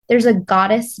There's a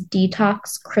Goddess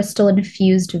Detox Crystal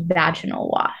Infused Vaginal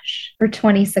Wash for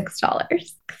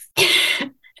 $26.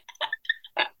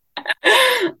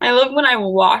 I love when I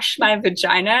wash my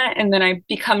vagina and then I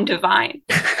become divine.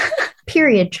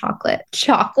 Period chocolate.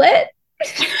 Chocolate?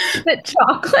 The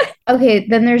chocolate? Okay,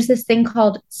 then there's this thing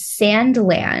called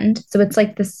Sandland. So it's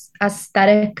like this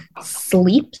aesthetic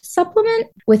sleep supplement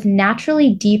with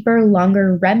naturally deeper,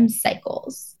 longer REM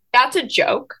cycles. That's a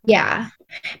joke. Yeah.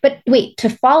 But wait, to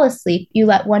fall asleep, you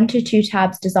let 1 to 2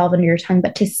 tabs dissolve under your tongue,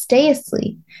 but to stay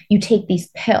asleep, you take these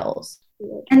pills.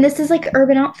 And this is like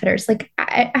Urban Outfitters. Like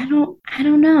I don't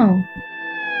know.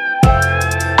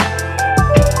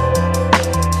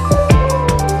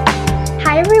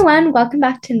 Hi everyone, welcome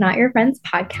back to Not Your Friends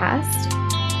podcast.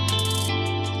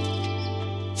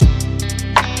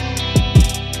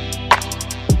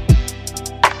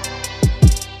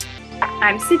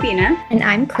 I'm Sabina. And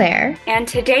I'm Claire. And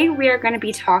today we are going to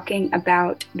be talking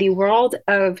about the world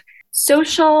of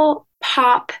social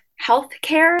pop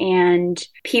healthcare and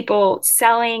people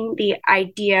selling the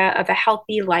idea of a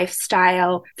healthy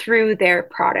lifestyle through their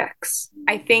products.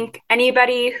 I think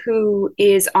anybody who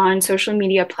is on social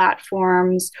media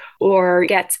platforms or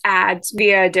gets ads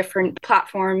via different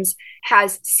platforms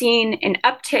has seen an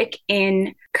uptick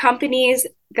in companies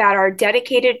that are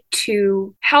dedicated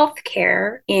to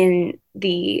healthcare in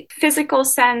the physical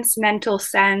sense, mental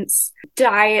sense,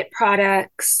 diet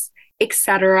products,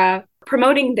 etc.,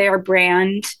 promoting their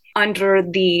brand under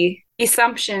the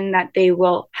assumption that they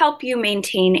will help you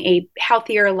maintain a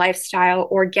healthier lifestyle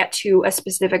or get to a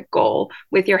specific goal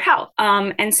with your health.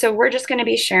 And so we're just going to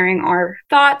be sharing our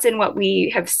thoughts and what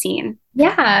we have seen.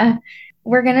 Yeah.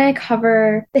 We're going to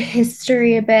cover the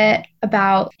history a bit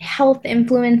about health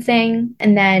influencing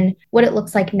and then what it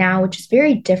looks like now, which is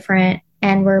very different.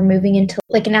 And we're moving into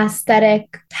like an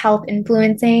aesthetic health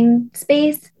influencing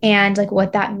space and like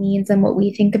what that means and what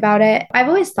we think about it. I've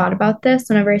always thought about this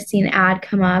whenever I see an ad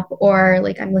come up or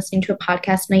like I'm listening to a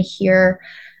podcast and I hear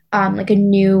like a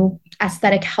new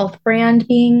aesthetic health brand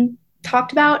being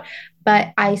talked about.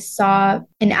 But I saw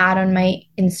an ad on my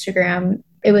Instagram.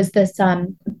 It was this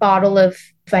bottle of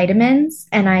vitamins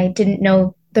and I didn't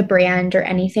know the brand or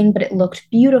anything, but it looked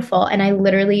beautiful. And I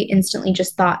literally instantly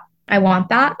just thought, I want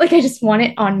that. Like, I just want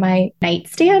it on my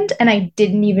nightstand. And I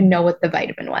didn't even know what the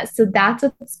vitamin was. So that's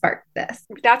what sparked this.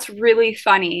 That's really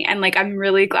funny. And like, I'm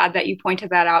really glad that you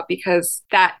pointed that out because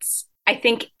that's, I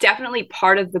think, definitely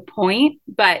part of the point,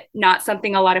 but not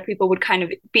something a lot of people would kind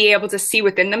of be able to see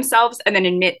within themselves and then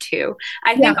admit to.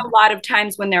 I think a lot of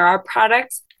times when there are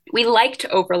products, we like to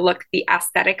overlook the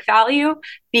aesthetic value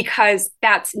because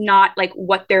that's not like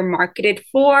what they're marketed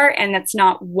for and that's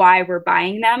not why we're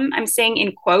buying them. I'm saying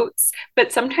in quotes,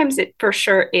 but sometimes it for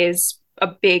sure is a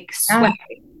big sway.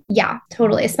 Yeah,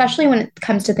 totally. Especially when it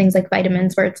comes to things like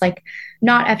vitamins where it's like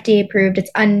not FDA approved.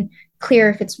 It's unclear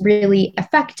if it's really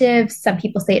effective. Some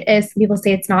people say it is, some people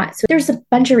say it's not. So there's a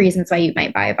bunch of reasons why you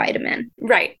might buy a vitamin.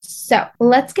 Right. So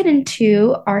let's get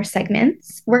into our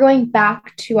segments. We're going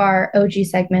back to our OG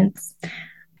segments.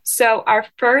 So our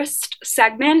first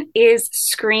segment is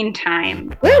screen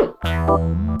time. Woo!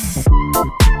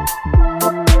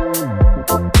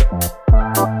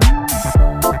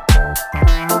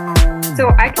 So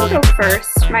I can go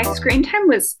first. My screen time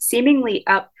was seemingly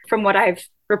up from what I've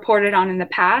reported on in the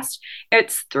past.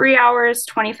 It's 3 hours,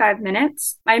 25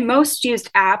 minutes. My most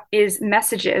used app is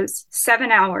Messages,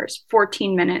 7 hours,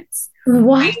 14 minutes.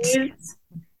 What?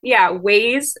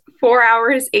 Waze, 4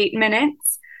 hours, 8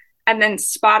 minutes. And then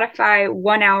Spotify,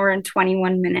 1 hour and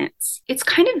 21 minutes. It's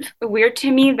kind of weird to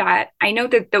me that I know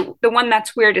that the one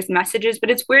that's weird is Messages,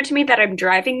 but it's weird to me that I'm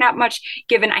driving that much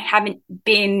given I haven't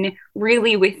been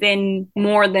really within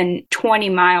more than 20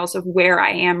 miles of where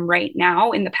I am right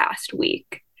now in the past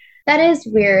week. That is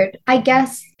weird. I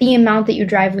guess the amount that you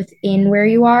drive within where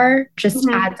you are just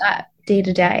adds up day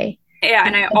to day. Yeah,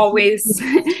 and I always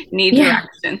need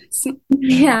directions.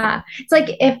 Yeah. It's like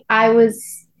if I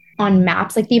was on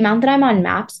maps, like the amount that I'm on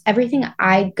maps, everything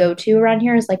I go to around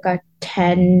here is like a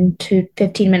 10 to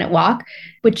 15 minute walk,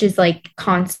 which is like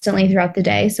constantly throughout the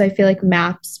day. So I feel like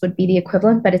maps would be the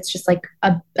equivalent, but it's just like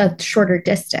a shorter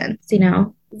distance, you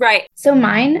know? Right. So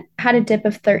mine had a dip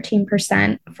of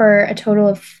 13% for a total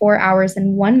of 4 hours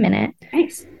and 1 minute.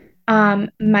 Nice.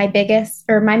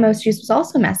 My most used was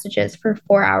also Messages for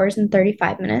 4 hours and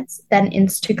 35 minutes, then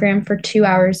Instagram for 2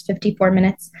 hours, 54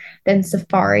 minutes, then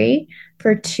Safari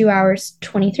for 2 hours,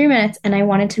 23 minutes. And I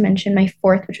wanted to mention my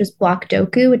fourth, which was Block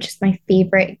Doku, which is my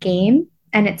favorite game.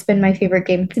 And it's been my favorite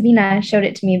game. Sabina showed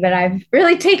it to me, but I've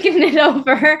really taken it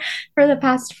over for the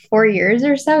past 4 years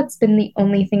or so. It's been the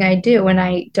only thing I do when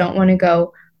I don't want to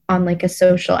go on like a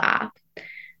social app.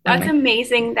 Oh That's my,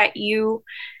 amazing that you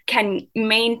can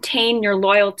maintain your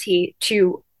loyalty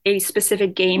to a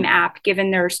specific game app,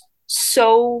 given there's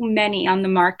so many on the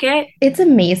market. it's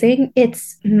amazing.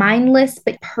 It's mindless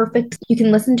but perfect. You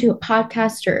can listen to a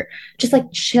podcast or just like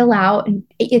chill out, and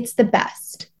it's the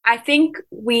best. I think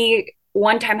we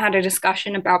one time had a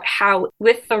discussion about how,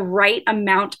 with the right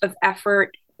amount of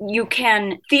effort, you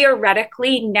can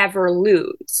theoretically never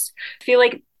lose. I feel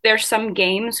like there's some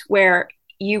games where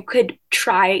you could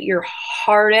try your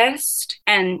hardest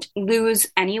and lose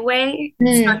anyway, Mm.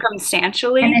 And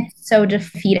circumstantially. it's so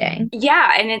defeating.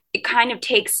 Yeah, and it kind of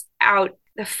takes out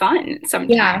the fun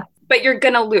sometimes. Yeah. But you're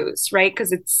gonna lose, right?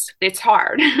 Because it's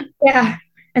hard. Yeah.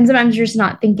 And sometimes you're just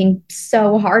not thinking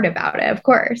so hard about it, of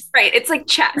course. Right. It's like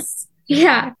chess.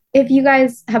 Yeah. If you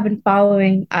guys have been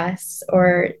following us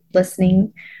or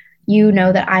listening, you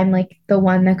know that I'm like the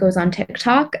one that goes on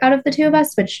TikTok out of the two of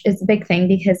us, which is a big thing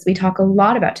because we talk a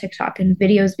lot about TikTok and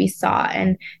videos we saw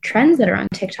and trends that are on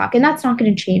TikTok. And that's not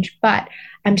going to change, but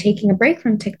I'm taking a break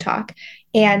from TikTok.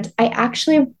 And I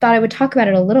actually thought I would talk about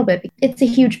it a little bit. It's a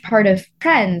huge part of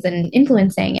trends and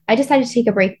influencing. I decided to take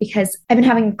a break because I've been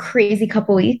having a crazy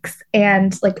couple weeks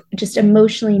and like just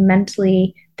emotionally,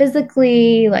 mentally,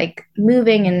 physically, like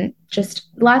moving and just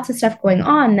lots of stuff going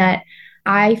on that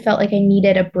I felt like I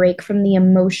needed a break from the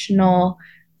emotional,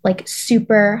 like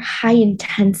super high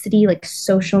intensity, like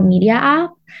social media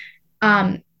app.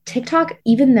 TikTok,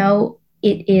 even though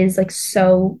it is like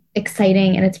so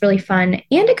exciting and it's really fun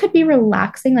and it could be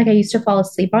relaxing, like I used to fall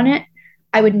asleep on it,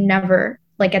 I would never,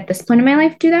 like at this point in my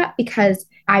life, do that because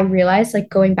I realized, like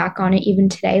going back on it even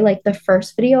today, like the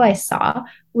first video I saw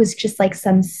was just like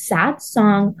some sad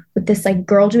song with this like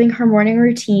girl doing her morning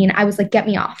routine. I was like, get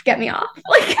me off, get me off.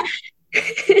 Like,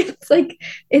 it's like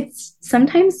it's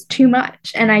sometimes too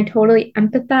much, and I totally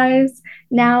empathize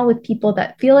now with people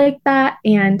that feel like that,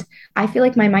 and I feel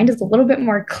like my mind is a little bit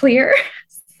more clear.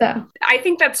 So I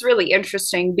think that's really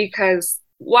interesting because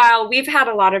while we've had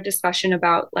a lot of discussion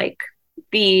about like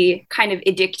the kind of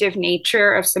addictive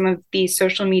nature of some of these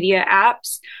social media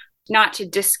apps, not to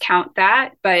discount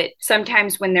that, but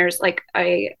sometimes when there's like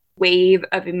a wave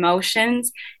of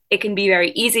emotions, it can be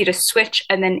very easy to switch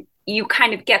and then you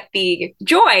kind of get the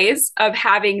joys of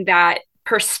having that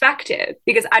perspective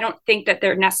because I don't think that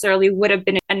there necessarily would have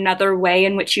been another way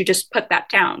in which you just put that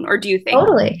down. Or do you think?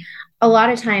 totally, a lot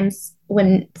of times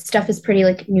when stuff is pretty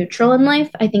like neutral in life,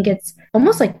 I think it's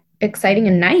almost like exciting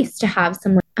and nice to have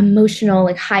some like, emotional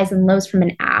like highs and lows from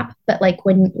an app, but like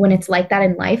when it's like that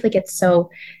in life, like it's so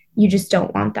you just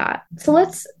don't want that. So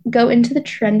let's go into the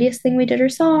trendiest thing we did or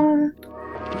saw.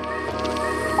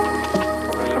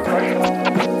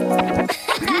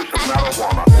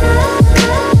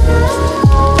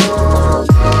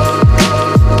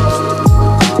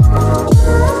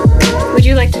 Would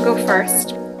you like to go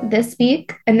first? This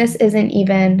week, and this isn't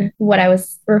even what I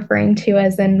was referring to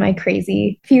as in my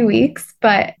crazy few weeks,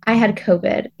 but I had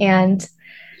COVID, and The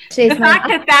today's my fact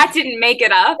that that didn't make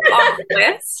it up on the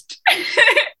list.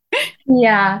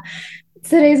 yeah,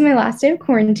 today's my last day of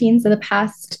quarantine. So the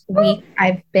past week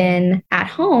I've been at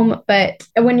home, but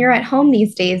when you're at home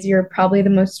these days, you're probably the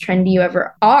most trendy you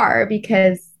ever are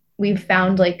because we've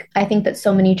found like I think that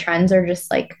so many trends are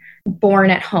just like born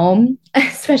at home,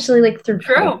 especially like through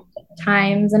COVID True.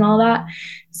 times and all that.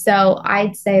 So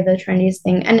I'd say the trendiest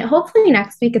thing, and hopefully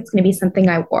next week it's going to be something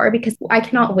I wore because I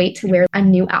cannot wait to wear a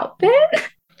new outfit.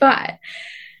 But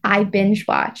I binge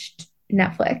watched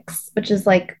Netflix, which is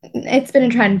like, it's been a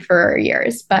trend for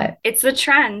years, but It's the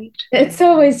trend. it's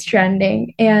always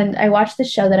trending. And I watched the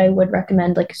show that I would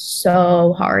recommend like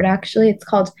so hard, actually. It's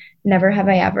called Never Have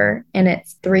I Ever. And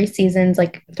it's 3 seasons,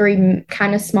 like three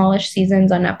kind of smallish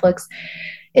seasons on Netflix.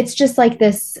 It's just like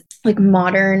this like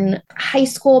modern high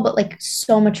school, but like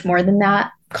so much more than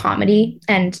that comedy.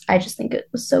 And I just think it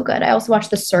was so good. I also watched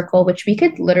The Circle, which we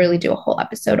could literally do a whole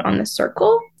episode on The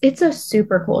Circle. It's a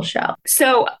super cool show.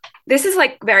 So this is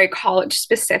like very college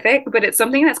specific, but it's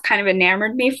something that's kind of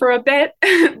enamored me for a bit,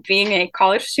 being a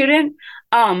college student.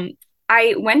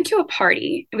 I went to a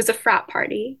party. It was a frat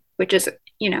party, which is,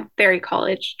 very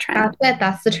college trend. That's it.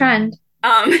 That's the trend.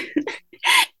 Um,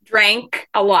 drank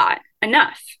a lot,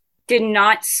 enough. Did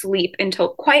not sleep until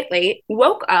quite late.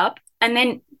 Woke up and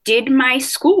then did my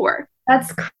schoolwork.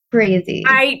 That's crazy.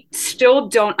 I still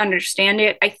don't understand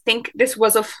it. I think this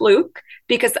was a fluke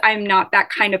because I'm not that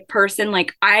kind of person.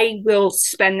 Like, I will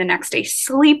spend the next day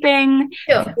sleeping,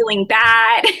 Ew. feeling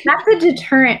bad. That's a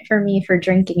deterrent for me for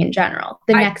drinking in general.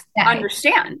 The I next day,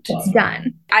 understand. it's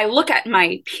done. I look at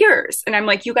my peers and I'm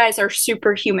like, you guys are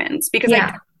superhumans because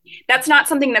Yeah. That's not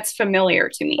something that's familiar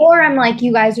to me. Or I'm like,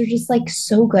 you guys are just like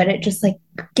so good at just like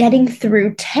getting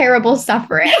through terrible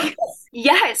suffering.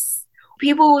 Yes.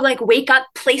 People would like wake up,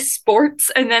 play sports,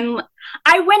 and then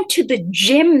I went to the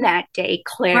gym that day,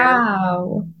 Claire.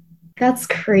 Wow. That's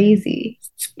crazy.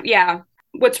 Yeah.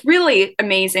 What's really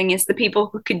amazing is the people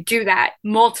who could do that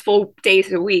multiple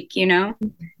days a week, you know?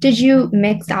 Did you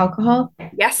mix alcohol?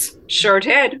 Yes, sure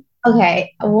did.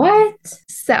 Okay, what?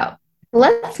 So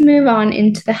let's move on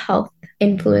into the health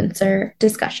influencer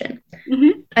discussion.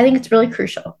 Hmm. I think it's really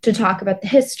crucial to talk about the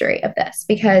history of this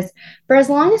because for as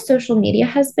long as social media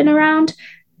has been around,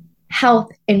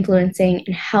 health influencing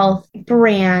and health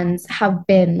brands have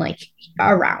been like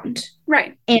around.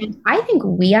 Right. And I think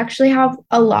we actually have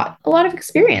a lot of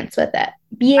experience with it. I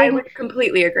Being, would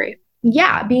completely agree.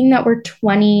 yeah, being that we're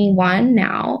 21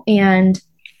 now and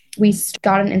we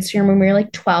got on Instagram when we were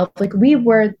like 12, like we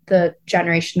were the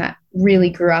generation that really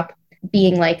grew up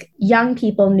being like young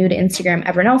people new to Instagram.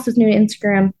 Everyone else was new to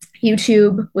Instagram.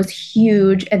 YouTube was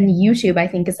huge. And YouTube, I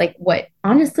think, is like what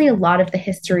honestly a lot of the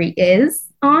history is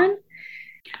on.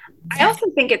 I also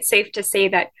think it's safe to say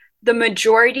that the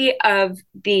majority of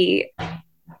the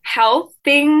health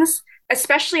things,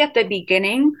 especially at the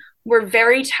beginning, were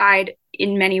very tied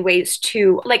in many ways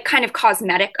to like kind of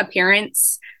cosmetic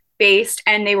appearance based,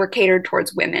 and they were catered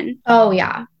towards women. Oh,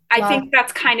 yeah. I think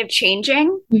that's kind of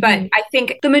changing, but I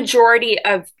think the majority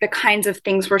of the kinds of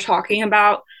things we're talking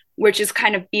about, which is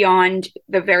kind of beyond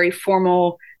the very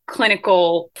formal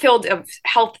clinical field of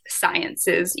health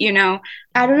sciences, you know?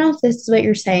 I don't know if this is what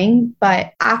you're saying,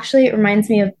 but actually it reminds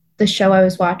me of the show I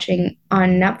was watching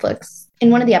on Netflix. In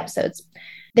one of the episodes,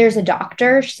 there's a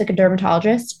doctor, she's like a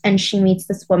dermatologist, and she meets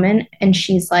this woman and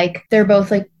she's like, they're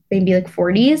both like maybe like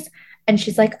 40s. And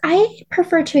she's like, I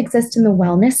prefer to exist in the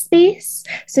wellness space.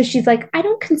 So she's like, I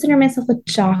don't consider myself a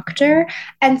doctor.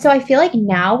 And so I feel like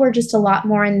now we're just a lot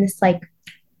more in this like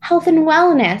health and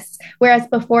wellness. Whereas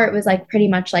before it was like pretty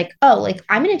much like, oh, like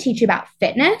I'm going to teach you about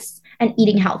fitness and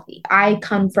eating healthy. I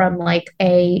come from like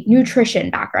a nutrition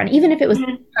background, even if it was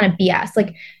kind of BS.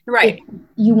 Like, right.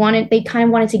 They kind of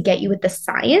wanted to get you with the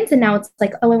science. And now it's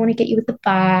like, oh, I want to get you with the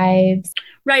vibes.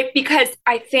 Right, because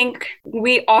I think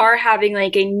we are having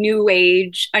like a new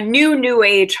age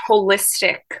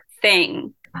holistic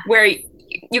thing where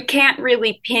you can't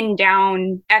really pin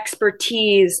down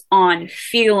expertise on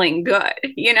feeling good,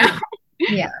 you know?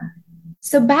 Yeah.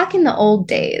 So back in the old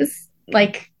days,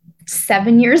 like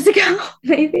 7 years ago,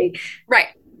 maybe. Right.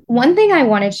 One thing I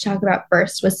wanted to talk about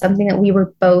first was something that we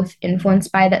were both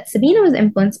influenced by, that Sabina was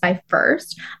influenced by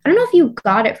first. I don't know if you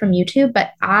got it from YouTube,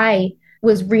 but I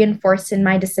was reinforced in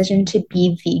my decision to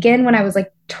be vegan when I was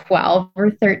like 12 or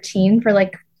 13 for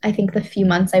like, I think the few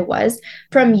months I was,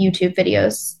 from YouTube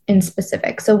videos in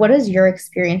specific. So what is your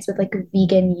experience with like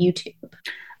vegan YouTube?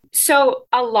 So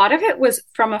a lot of it was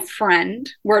from a friend,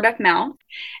 word of mouth.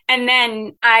 And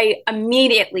then I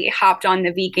immediately hopped on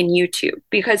the vegan YouTube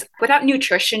because without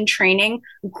nutrition training,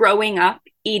 growing up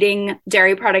eating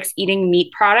dairy products, eating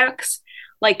meat products,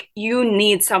 like you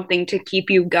need something to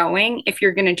keep you going if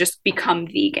you're going to just become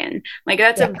vegan. Like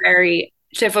that's a very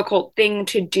difficult thing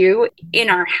to do in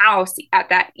our house at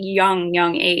that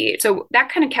young age. So that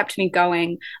kind of kept me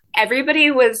going. Everybody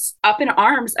was up in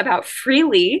arms about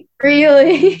Freelee.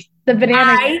 Really? The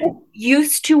banana. I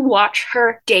used to watch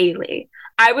her daily.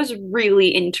 I was really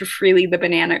into Freelee the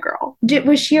banana girl.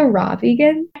 Was she a raw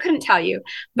vegan? I couldn't tell you,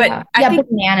 but yeah, I think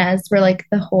bananas were like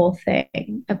the whole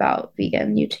thing about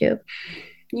vegan YouTube.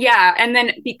 Yeah, and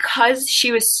then because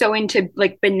she was so into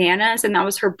like bananas and that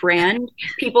was her brand,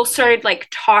 people started like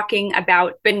talking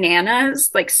about bananas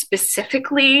like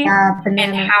specifically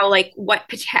and how like what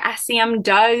potassium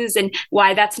does and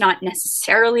why that's not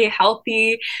necessarily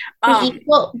healthy.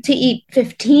 To eat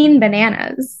 15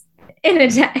 bananas in a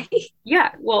day.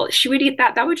 Yeah, well, she would eat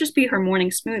that. That would just be her morning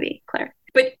smoothie, Claire.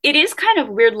 But it is kind of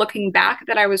weird looking back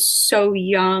that I was so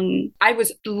young. I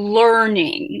was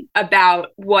learning about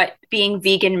what being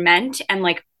vegan meant and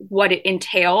like what it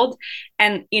entailed.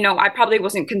 And, you know, I probably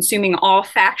wasn't consuming all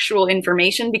factual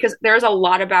information because there's a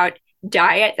lot about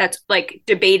diet that's like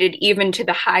debated even to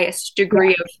the highest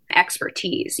degree of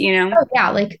expertise, you know? Oh, yeah.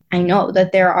 Like I know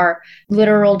that there are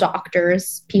literal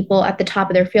doctors, people at the top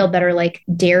of their field that are like,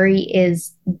 dairy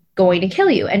is going to kill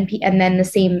you, and then the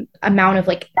same amount of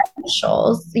like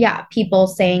essentials, people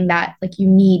saying that like you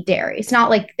need dairy. It's not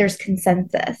like there's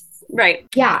consensus, right?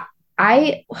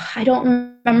 I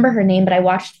don't remember her name, but I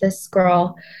watched this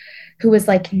girl who was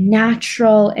like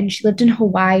natural and she lived in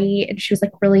Hawaii and she was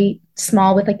like really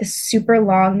small with like the super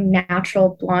long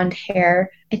natural blonde hair.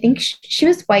 I think she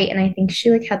was white and I think she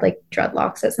like had like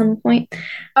dreadlocks at some point.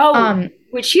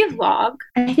 Would she vlog?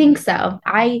 I think so.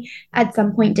 I, at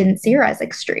some point, didn't see her as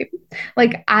extreme.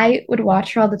 Like, I would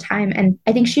watch her all the time. And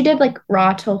I think she did like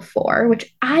Raw till 4,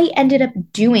 which I ended up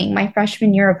doing my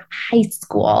freshman year of high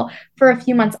school for a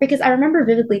few months because I remember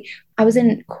vividly, I was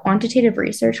in quantitative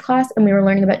research class and we were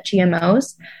learning about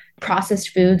GMOs, processed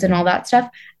foods, and all that stuff.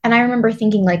 And I remember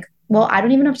thinking, like, well, I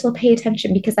don't even have to pay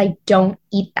attention because I don't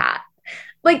eat that.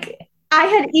 Like, I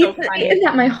had eaten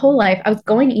that my whole life. I was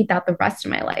going to eat that the rest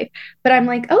of my life. But I'm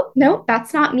like, oh, no,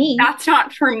 that's not me. That's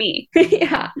not for me.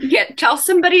 Yeah. Yeah. Tell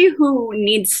somebody who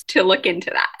needs to look into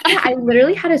that. Yeah, I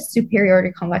literally had a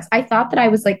superiority complex. I thought that I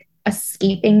was like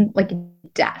escaping like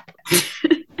death.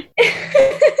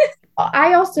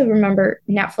 I also remember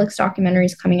Netflix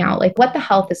documentaries coming out. Like What the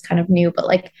Health is kind of new, but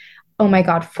like, oh my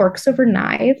God, Forks Over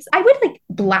Knives. I would like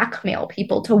blackmail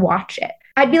people to watch it.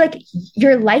 I'd be like,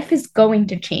 your life is going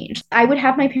to change. I would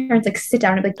have my parents like sit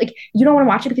down and be like, you don't want to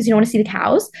watch it because you don't want to see the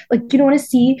cows? Like, you don't want to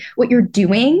see what you're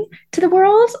doing to the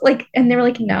world? Like, and they were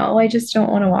like, no, I just don't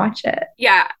want to watch it.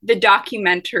 Yeah, the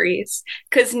documentaries.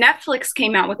 Because Netflix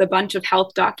came out with a bunch of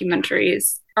health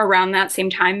documentaries around that same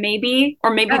time, maybe.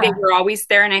 Or maybe they were always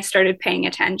there and I started paying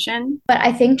attention. But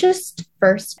I think just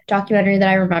first documentary that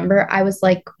I remember, I was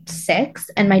like 6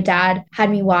 and my dad had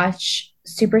me watch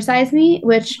Super Size Me,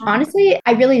 which honestly,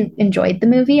 I really enjoyed the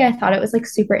movie. I thought it was like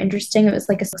super interesting. It was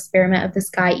like an experiment of this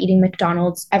guy eating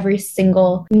McDonald's every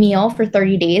single meal for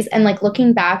 30 days. And like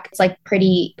looking back, it's like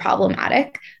pretty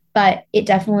problematic, but it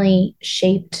definitely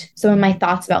shaped some of my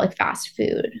thoughts about like fast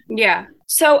food. Yeah.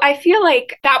 So I feel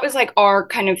like that was like our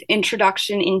kind of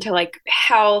introduction into like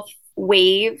health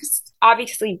waves.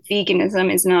 Obviously,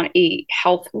 veganism is not a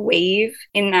health wave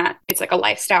in that it's like a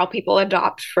lifestyle people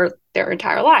adopt for their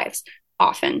entire lives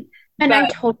often. And I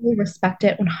totally respect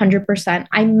it 100%.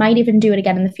 I might even do it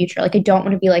again in the future. Like, I don't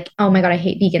want to be like, oh my God, I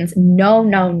hate vegans. No,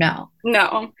 no, no.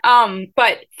 No.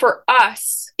 But for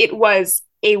us, it was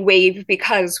a wave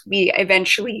because we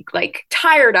eventually like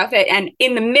tired of it. And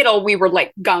in the middle, we were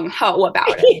like gung ho about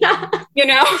it. Yeah. You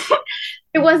know?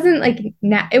 It wasn't like,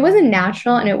 it wasn't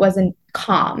natural and it wasn't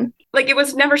calm. Like, it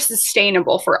was never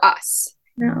sustainable for us.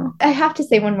 No. I have to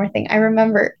say one more thing. I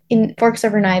remember in Forks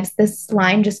Over Knives, this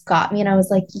line just got me and I was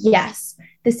like, yes,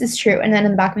 this is true. And then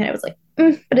in the back of my head, I was like,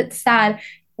 but it's sad.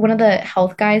 One of the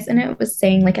health guys in it was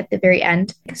saying like at the very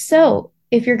end, so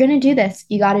if you're going to do this,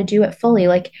 you got to do it fully.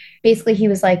 Like basically he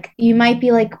was like, you might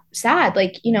be like sad.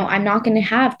 Like, you know, I'm not going to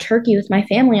have turkey with my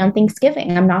family on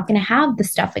Thanksgiving. I'm not going to have the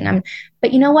stuffing.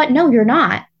 But you know what? No, you're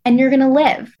not. And you're going to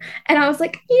live. And I was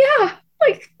like, yeah.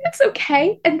 Like, it's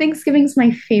okay. And Thanksgiving's my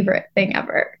favorite thing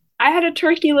ever. I had a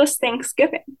turkeyless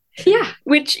Thanksgiving. Yeah.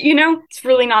 Which, you know, it's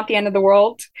really not the end of the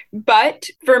world. But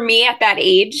for me at that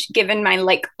age, given my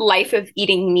like life of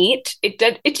eating meat, it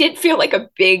did feel like a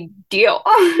big deal.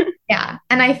 Yeah.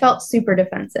 And I felt super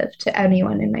defensive to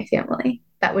anyone in my family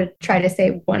that would try to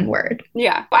say one word.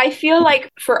 Yeah. I feel like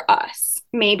for us,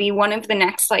 maybe one of the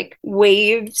next like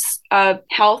waves of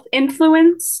health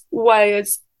influence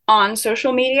was on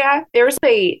social media. There was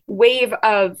a wave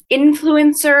of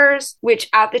influencers, which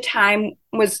at the time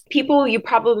was people you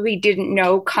probably didn't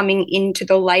know coming into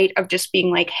the light of just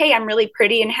being like, hey, I'm really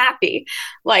pretty and happy.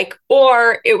 Like,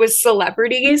 or it was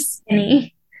celebrities.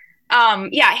 Skinny.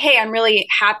 Yeah, hey, I'm really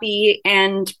happy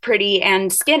and pretty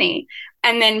and skinny.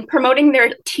 And then promoting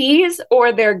their teas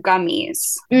or their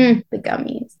gummies. The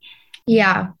gummies.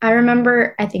 Yeah, I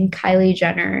remember, I think Kylie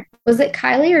Jenner. Was it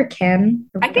Kylie or Kim?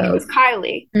 Or I think it was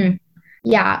Kylie.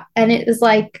 Yeah, and it was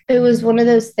like, it was one of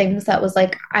those things that was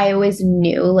like, I always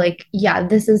knew, like, yeah,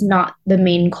 this is not the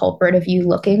main culprit of you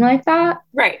looking like that.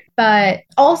 Right. But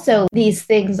also, these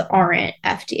things aren't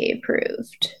FDA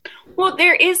approved. Well,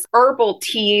 there is herbal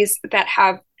teas that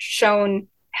have shown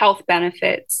health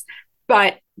benefits,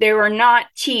 but there are not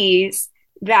teas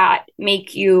that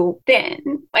make you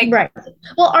thin. Like, right.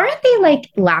 Well, aren't they like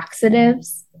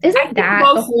laxatives? Isn't that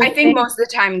I think most of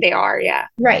the time they are, yeah.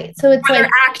 Right. So it's or like they're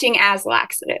acting as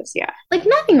laxatives, yeah. Like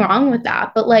nothing wrong with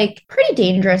that, but like pretty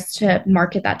dangerous to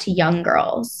market that to young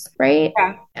girls, right?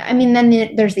 Yeah. I mean,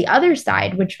 then there's the other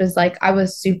side, which was like I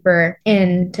was super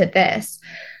into this,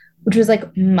 which was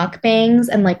like mukbangs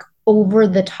and like over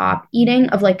the top eating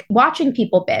of like watching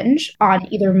people binge on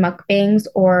either mukbangs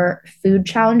or food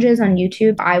challenges on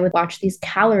YouTube. I would watch these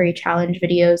calorie challenge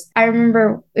videos. I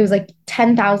remember it was like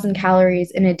 10,000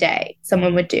 calories in a day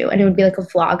someone would do. And it would be like a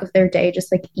vlog of their day,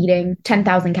 just like eating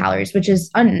 10,000 calories, which is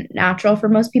unnatural for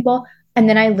most people. And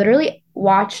then I literally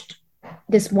watched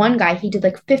this one guy, he did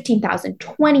like 15,000,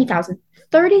 20,000,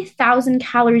 30,000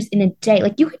 calories in a day.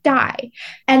 Like you could die.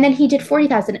 And then he did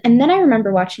 40,000. And then I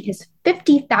remember watching his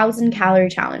 50,000 calorie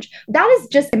challenge. That is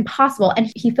just impossible.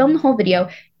 And he filmed the whole video.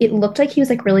 It looked like he was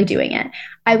like really doing it.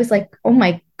 I was like, oh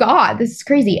my God, this is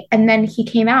crazy. And then he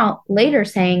came out later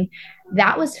saying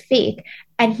that was fake.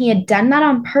 And he had done that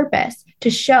on purpose to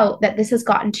show that this has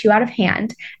gotten too out of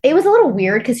hand. It was a little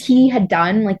weird because he had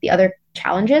done like the other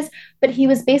challenges, but he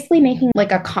was basically making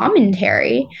like a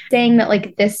commentary saying that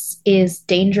like this is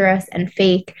dangerous and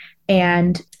fake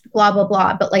and blah, blah,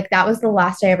 blah. But like that was the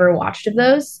last I ever watched of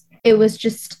those. It was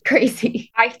just crazy.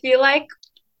 I feel like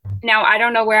now I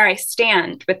don't know where I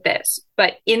stand with this,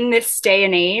 but in this day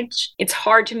and age, it's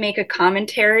hard to make a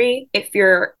commentary if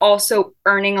you're also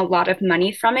earning a lot of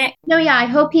money from it. No, yeah, I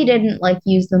hope he didn't like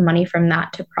use the money from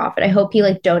that to profit. I hope he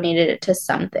like donated it to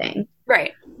something.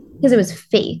 Right. Because it was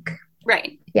fake.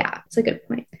 Right. Yeah, it's a good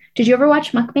point. Did you ever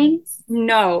watch mukbangs?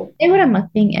 No. Say what a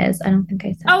mukbang is. I don't think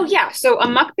I said. Oh, yeah. So a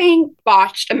mukbang,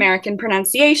 botched American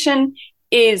pronunciation,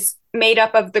 is made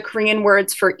up of the Korean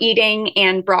words for eating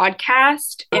and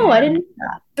broadcast. Oh, I didn't know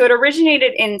that. So it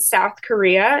originated in South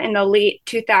Korea in the late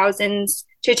 2000s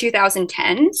to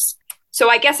 2010s. So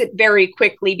I guess it very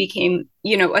quickly became,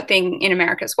 a thing in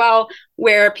America as well,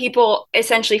 where people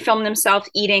essentially film themselves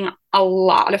eating a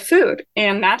lot of food.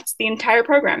 And that's the entire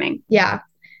programming. Yeah.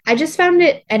 I just found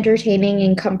it entertaining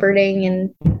and comforting.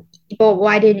 And but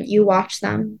why didn't you watch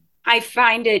them? I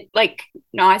find it like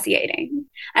nauseating.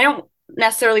 I don't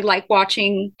necessarily like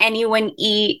watching anyone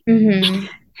eat. Mm-hmm.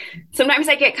 Sometimes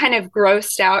I get kind of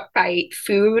grossed out by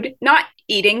food, not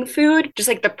eating food, just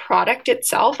like the product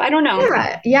itself. I don't know.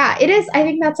 Yeah, it is. I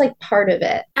think that's like part of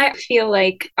it. I feel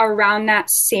like around that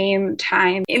same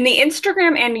time in the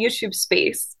Instagram and YouTube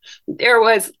space, there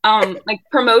was like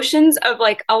promotions of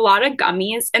like a lot of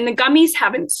gummies, and the gummies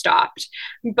haven't stopped,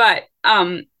 but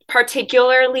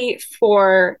particularly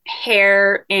for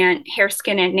hair and hair,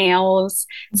 skin, and nails,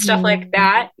 stuff like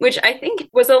that, which I think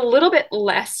was a little bit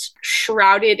less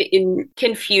shrouded in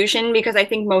confusion, because I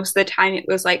think most of the time it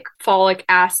was like folic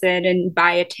acid and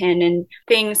biotin and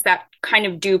things that kind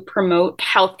of do promote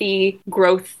healthy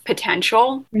growth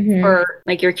potential for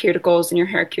like your cuticles and your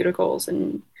hair cuticles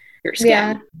and your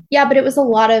skin. Yeah, but it was a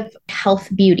lot of health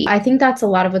beauty. I think that's a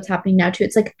lot of what's happening now too.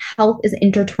 It's like health is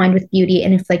intertwined with beauty.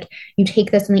 And if like you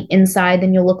take this on the inside,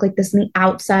 then you'll look like this on the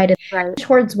outside. Right.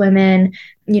 Towards women,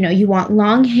 you want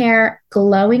long hair,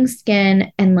 glowing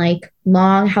skin, and like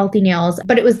long, healthy nails.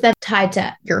 But it was then tied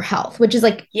to your health, which is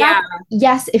like,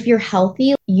 yes, if you're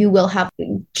healthy, you will have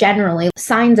generally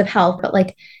signs of health, but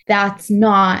like that's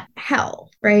not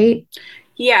health, right?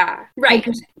 Yeah, right.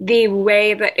 The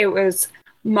way that it was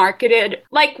marketed,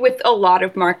 like with a lot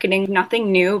of marketing,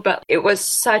 nothing new, but it was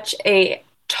such a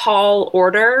tall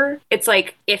order. It's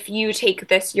like, if you take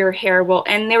this, your hair will,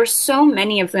 and there were so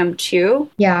many of them too.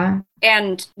 Yeah.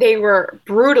 And they were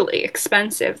brutally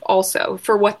expensive also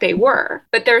for what they were.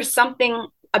 But there's something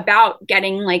about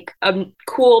getting like a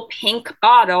cool pink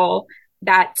bottle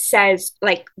that says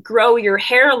like grow your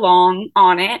hair long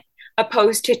on it,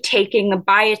 opposed to taking a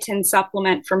biotin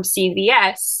supplement from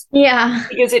CVS. Yeah.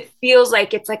 Because it feels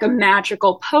like it's like a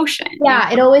magical potion.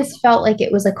 Yeah, it always felt like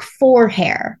it was like for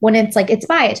hair when it's like it's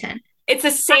biotin. It's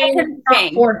the same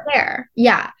thing. For hair.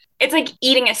 Yeah. It's like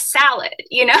eating a salad,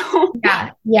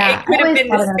 Yeah. It could have been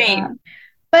the same. That.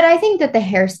 But I think that the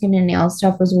hair, skin, and nail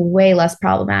stuff was way less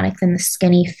problematic than the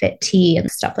skinny fit tea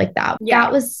and stuff like that. Yeah.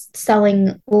 That was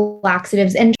selling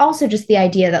laxatives, and also just the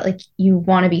idea that like you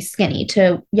want to be skinny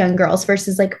to young girls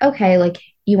versus like, okay, like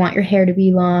you want your hair to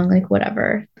be long, like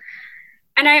whatever.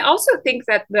 And I also think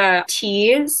that the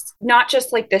teas, not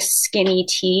just like the skinny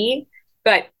tea,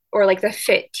 or like the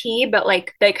fit tea, but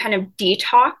like the kind of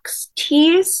detox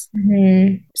teas.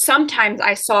 Mm-hmm. Sometimes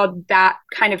I saw that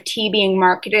kind of tea being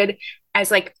marketed as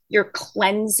like you're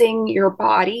cleansing your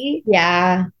body.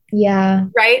 Yeah.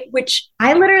 Right? Which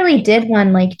I literally did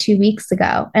one like 2 weeks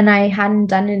ago, and I hadn't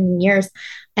done it in years.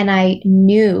 And I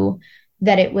knew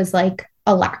that it was like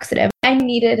a laxative. I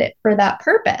needed it for that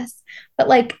purpose. But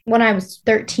like when I was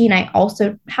 13, I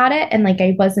also had it, and like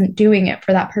I wasn't doing it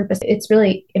for that purpose. It's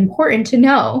really important to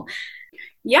know.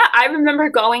 Yeah, I remember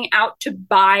going out to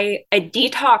buy a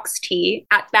detox tea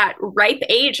at that ripe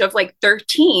age of like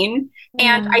 13.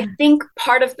 And I think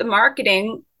part of the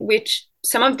marketing, which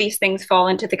some of these things fall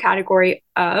into the category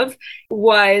of,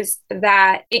 was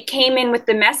that it came in with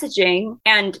the messaging,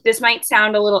 and this might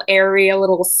sound a little airy, a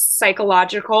little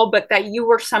psychological, but that you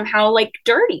were somehow like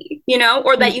dirty,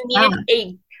 or that you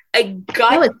needed a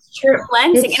gut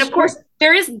cleansing. And of course,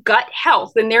 there is gut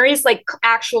health, and there is like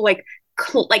actual like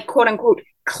quote unquote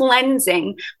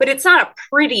cleansing, but it's not a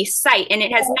pretty sight, and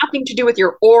it has nothing to do with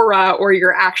your aura or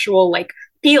your actual like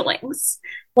feelings.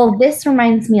 Well, this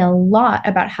reminds me a lot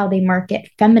about how they market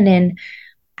feminine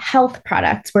health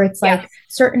products, where it's like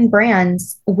certain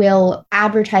brands will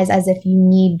advertise as if you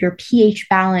need your pH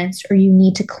balanced or you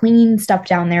need to clean stuff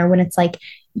down there, when it's like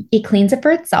it cleans it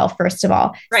for itself, first of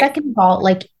all. Right. Second of all,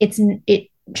 like it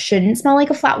shouldn't smell like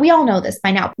a flat. We all know this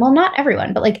by now. Well, not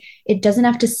everyone, but like it doesn't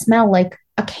have to smell like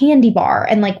a candy bar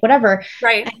and like whatever.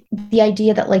 Right. The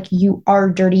idea that like you are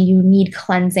dirty, you need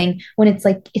cleansing, when it's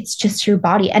like it's just your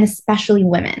body, and especially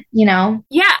women, you know?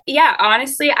 Yeah, yeah.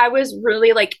 Honestly, I was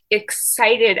really like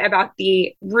excited about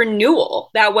the renewal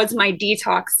that was my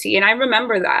detox tea, and I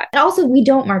remember that. And also, we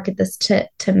don't market this to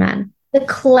men. The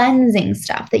cleansing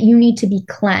stuff that you need to be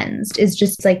cleansed is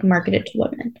just like marketed to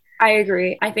women. I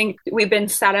agree. I think we've been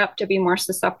set up to be more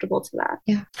susceptible to that.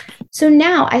 Yeah. So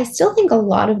now I still think a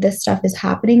lot of this stuff is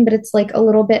happening, but it's like a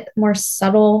little bit more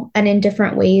subtle and in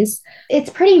different ways. It's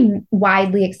pretty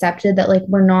widely accepted that like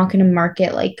we're not going to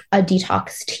market like a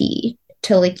detox tea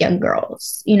to like young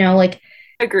girls, you know, like.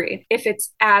 Agree. If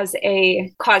it's as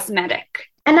a cosmetic.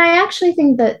 And I actually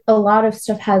think that a lot of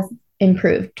stuff has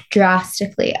improved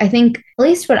drastically. I think at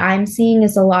least what I'm seeing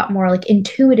is a lot more like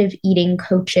intuitive eating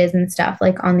coaches and stuff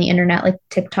like on the internet, like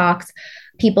TikToks,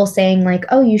 people saying like,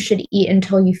 oh, you should eat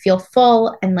until you feel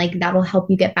full and like that'll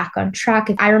help you get back on track.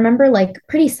 I remember like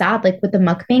pretty sad, like with the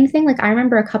mukbang thing, like I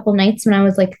remember a couple nights when I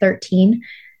was like 13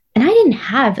 and I didn't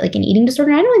have like an eating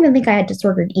disorder. I don't even think I had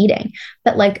disordered eating,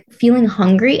 but like feeling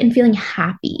hungry and feeling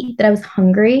happy that I was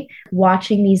hungry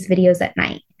watching these videos at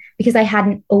night, because I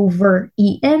hadn't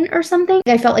overeaten or something.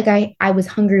 I felt like I was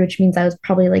hungry, which means I was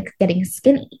probably like getting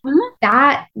skinny. Mm-hmm.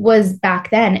 That was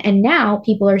back then. And now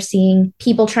people are seeing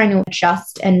people trying to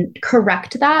adjust and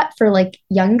correct that for like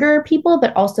younger people,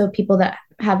 but also people that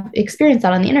have experienced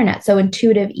that on the internet. So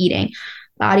intuitive eating,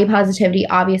 body positivity,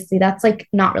 obviously that's like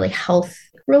not really health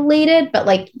related, but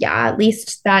like, yeah, at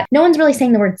least that no one's really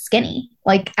saying the word skinny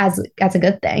like as a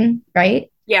good thing,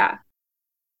 right? Yeah.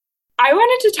 I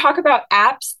wanted to talk about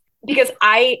apps because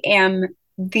I am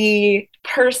the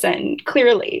person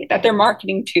clearly that they're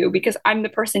marketing to, because I'm the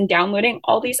person downloading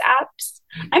all these apps.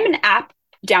 I'm an app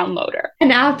downloader.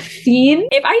 An app fiend?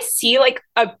 If I see like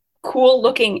a cool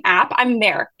looking app, I'm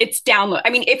there. It's download. I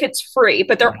mean, if it's free,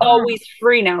 but they're always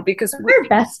free now because we're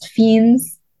best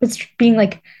fiends. It's being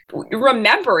like,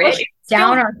 remember it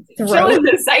down our throat. Still in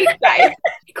the zeitgeist.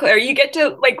 Claire, you get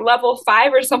to like level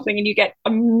 5 or something and you get a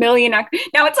million.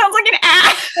 Now it sounds like an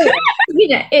ad.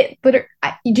 Yeah, but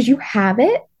did you have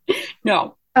it?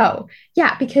 No. Oh,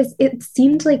 yeah, because it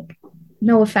seemed like,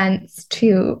 no offense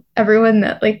to everyone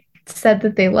that like said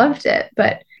that they loved it,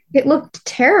 but it looked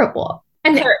terrible.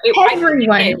 And Claire,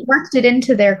 everyone worked it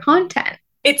into their content.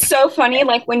 It's so funny,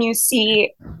 like when you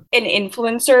see an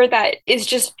influencer that is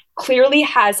just clearly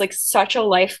has like such a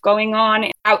life going on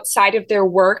outside of their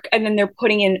work, and then they're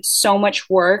putting in so much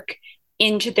work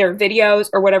into their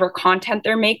videos or whatever content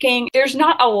they're making. There's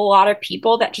not a lot of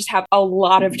people that just have a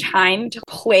lot of time to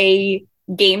play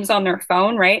games on their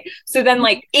phone, right? So then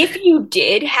like if you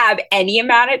did have any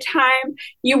amount of time,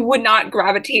 you would not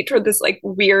gravitate toward this like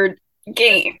weird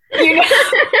game, you know?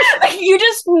 Like you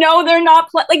just know they're not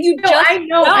like you no, just I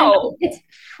know. It's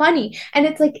funny, and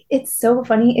it's like it's so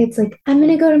funny. It's like, I'm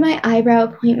gonna go to my eyebrow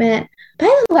appointment.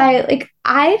 By the way, like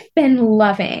I've been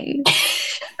loving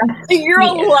you're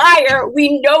a liar.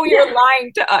 We know you're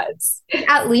lying to us.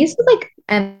 At least like,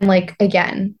 and like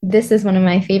again, this is one of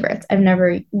my favorites. I've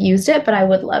never used it, but I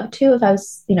would love to if I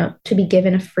was, you know, to be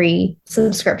given a free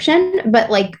subscription.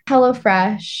 But like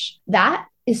HelloFresh, that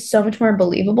is so much more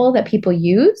believable that people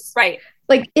use. Right.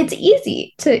 Like it's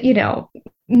easy to, you know,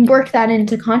 work that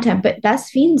into content, but Best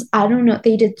Fiends, I don't know,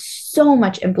 they did so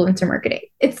much influencer marketing.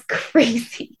 It's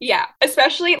crazy. Yeah,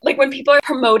 especially like when people are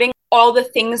promoting all the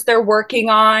things they're working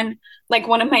on. Like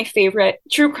one of my favorite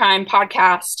true crime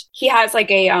podcasts, he has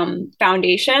like a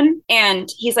foundation, and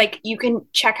he's like, you can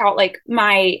check out like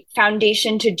my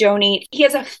foundation to donate. He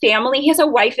has a family, he has a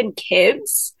wife and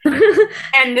kids,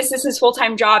 and this is his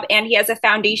full-time job, and he has a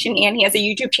foundation, and he has a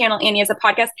YouTube channel, and he has a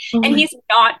podcast, and he's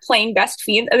not playing Best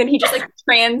Fiends, and then he just like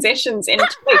transitions into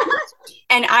like,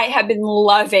 and I have been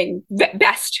loving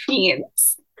Best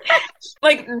Fiends.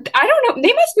 Like, I don't know,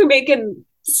 they must be making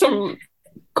some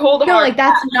cold hard. Like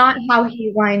that's not how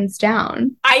he winds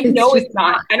down. I know it's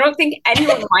not. I don't think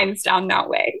anyone winds down that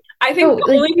way. I think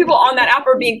the only people on that app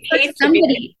are being paid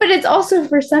somebody, but it's also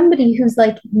for somebody who's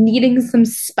like needing some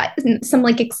some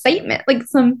like excitement, like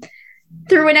some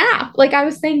through an app. Like I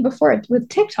was saying before with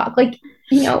TikTok, like,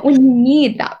 you know, when you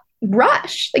need that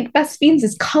rush, like Best Fiends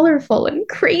is colorful and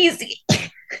crazy.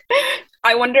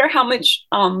 I wonder how much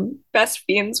Best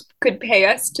Fiends could pay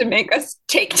us to make us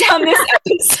take down this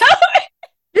episode.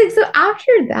 Like, so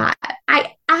after that,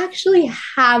 I actually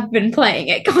have been playing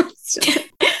it constantly.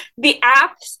 The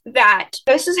apps that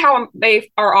this is how they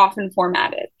are often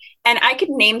formatted. And I could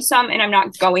name some and I'm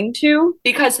not going to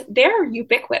because they're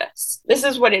ubiquitous. This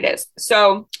is what it is.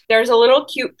 So there's a little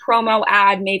cute promo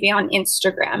ad maybe on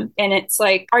Instagram. And it's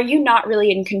like, are you not really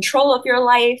in control of your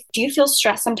life? Do you feel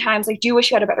stressed sometimes? Like, do you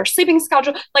wish you had a better sleeping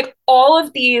schedule? Like all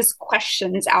of these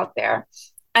questions out there.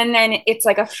 And then it's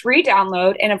like a free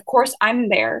download. And of course, I'm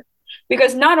there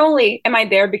because not only am I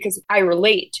there because I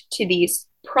relate to these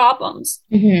problems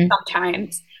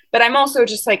sometimes, but I'm also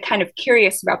just like kind of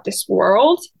curious about this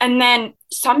world. And then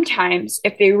sometimes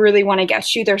if they really want to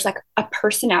get you, there's like a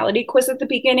personality quiz at the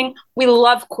beginning. We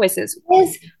love quizzes.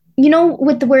 You know,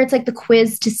 with where it's like the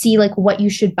quiz to see like what you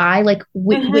should buy, like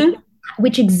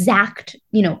which exact,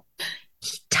 you know,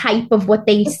 type of what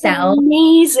they sell.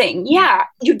 Amazing. Yeah.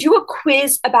 You do a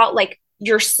quiz about like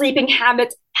your sleeping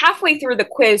habits. Halfway through the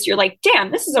quiz, you're like,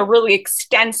 damn, this is a really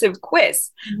extensive quiz.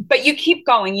 But you keep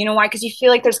going. You know why? Because you feel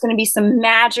like there's going to be some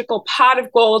magical pot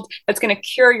of gold that's going to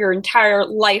cure your entire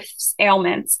life's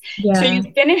ailments. Yeah. So you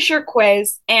finish your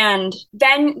quiz and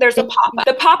then there's a pop-up.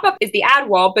 The pop-up is the ad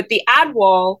wall, but the ad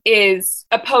wall is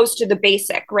opposed to the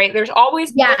basic, right? There's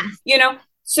always, you know,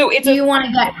 so it's do you want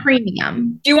to get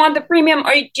premium? Do you want the premium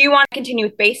or do you want to continue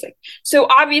with basic? So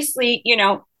obviously, you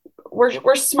know,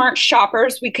 we're smart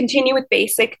shoppers. We continue with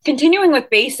basic. Continuing with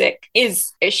basic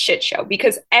is a shit show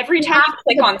because every time you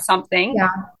click on something,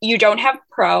 you don't have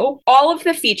pro. All of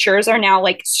the features are now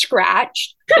like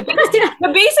scratched.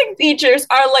 The basic features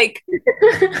are like,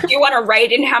 do you want to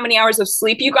write in how many hours of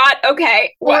sleep you got?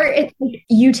 Okay. Or it's like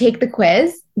you take the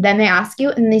quiz, then they ask you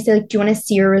and they say like, do you want to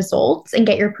see your results and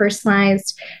get your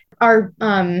personalized, our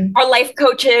life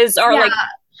coaches, our like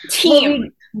team.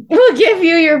 We'll give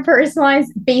you your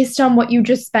personalized based on what you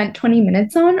just spent 20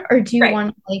 minutes on, or do you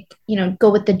want to like, you know, go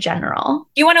with the general?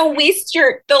 Do you want to waste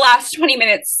the last 20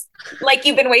 minutes like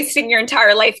you've been wasting your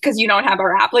entire life because you don't have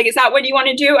our app? Like, is that what you want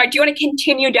to do? Or do you want to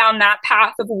continue down that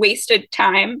path of wasted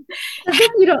time? Because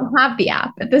you don't have the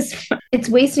app at this point. It's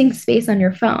wasting space on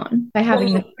your phone by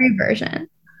having the free version.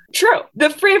 True. The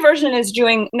free version is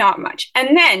doing not much.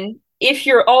 And then if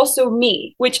you're also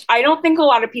me, which I don't think a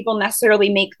lot of people necessarily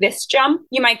make this jump,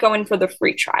 you might go in for the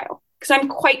free trial because I'm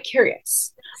quite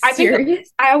curious. I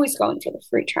always go in for the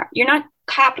free trial. You're not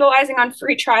capitalizing on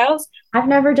free trials? I've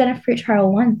never done a free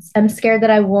trial once. I'm scared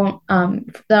that I won't,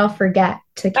 that I'll forget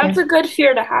to cancel. That's a good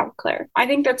fear to have, Claire. I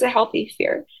think that's a healthy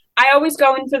fear. I always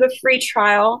go in for the free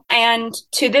trial. And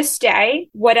to this day,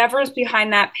 whatever's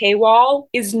behind that paywall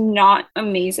is not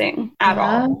amazing at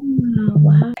all.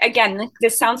 Wow. Again,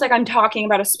 this sounds like I'm talking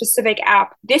about a specific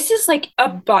app. This is like a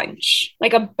bunch.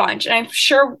 And I'm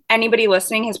sure anybody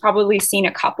listening has probably seen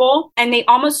a couple. And they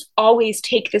almost always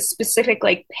take this specific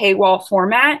like paywall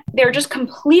format. They're just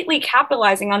completely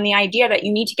capitalizing on the idea that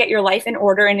you need to get your life in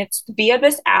order. And it's via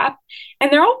this app.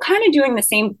 And they're all kind of doing the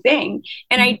same thing.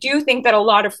 And I do think that a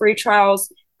lot of free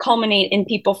trials culminate in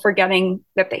people forgetting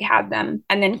that they had them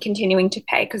and then continuing to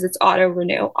pay because it's auto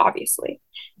renew, obviously.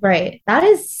 Right. That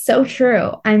is so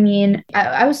true. I mean,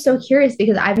 I was so curious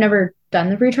because I've never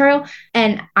done the free trial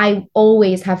and I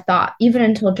always have thought, even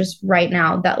until just right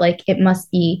now, that like it must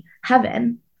be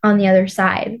heaven on the other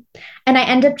side. And I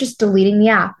end up just deleting the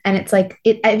app and it's like,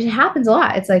 it happens a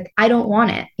lot. It's like, I don't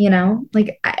want it, you know,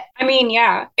 like, I mean,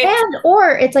 yeah. Or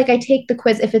it's like, I take the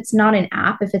quiz if it's not an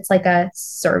app, if it's like a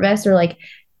service or like,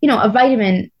 you know, a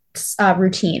vitamin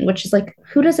routine, which is like,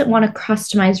 who doesn't want a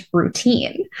customized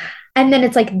routine? And then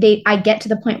it's like I get to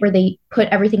the point where they put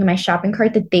everything in my shopping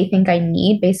cart that they think I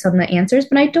need based on the answers,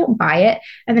 but I don't buy it.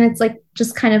 And then it's like,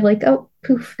 just kind of like, oh,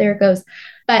 poof, there it goes.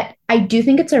 But I do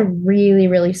think it's a really,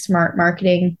 really smart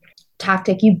marketing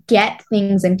tactic. You get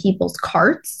things in people's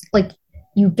carts, like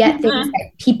you get things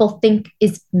that people think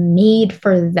is made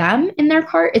for them in their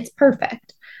cart. It's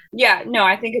perfect. Yeah, no,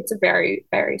 I think it's a very,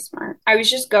 very smart. I was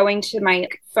just going to my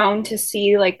phone to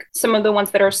see like some of the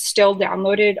ones that are still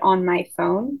downloaded on my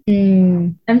phone.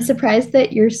 I'm surprised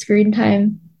that your screen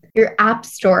time, your app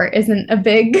store isn't a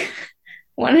big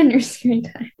one on your screen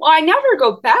time. Well, I never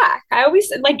go back. I always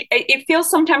like, it feels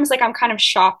sometimes like I'm kind of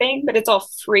shopping, but it's all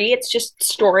free. It's just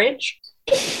storage.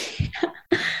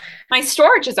 My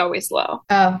storage is always low.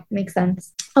 Oh, makes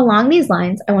sense. Along these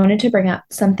lines, I wanted to bring up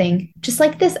something just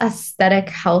like this aesthetic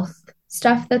health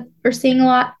stuff that we're seeing a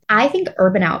lot. I think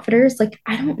Urban Outfitters, like,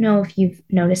 I don't know if you've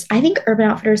noticed, I think Urban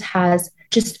Outfitters has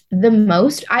just the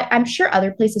most. I'm sure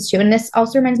other places too. And this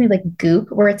also reminds me of like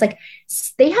Goop, where it's like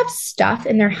they have stuff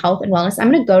in their health and wellness. I'm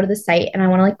going to go to the site and I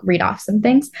want to like read off some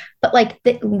things, but like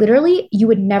that literally you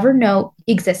would never know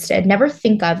existed, never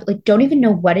think of, like don't even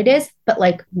know what it is, but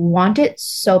like want it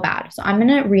so bad. So I'm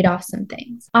going to read off some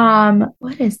things.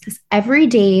 What is this?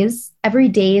 Everyday's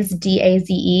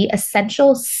DAZE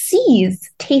Essential C's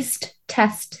Taste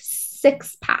Test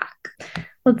 6-pack.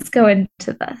 Let's go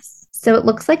into this. So it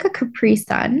looks like a Capri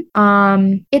Sun.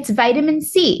 It's vitamin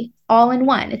C all in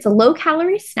one. It's a low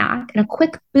calorie snack and a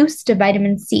quick boost of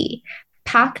vitamin C,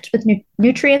 packed with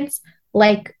nutrients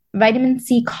like vitamin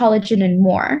C, collagen, and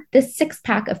more. This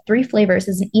 6-pack of 3 flavors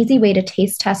is an easy way to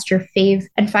taste test your fave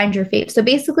and find your fave. So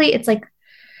basically, it's like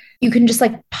you can just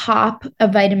like pop a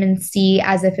vitamin C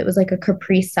as if it was like a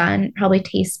Capri Sun. It probably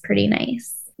tastes pretty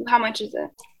nice. How much is it?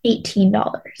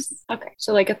 $18. Okay.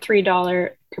 So like a $3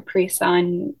 Capri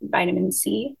Sun vitamin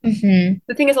C. Mm-hmm.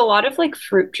 The thing is, a lot of like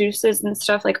fruit juices and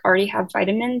stuff like already have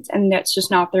vitamins, and that's just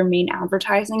not their main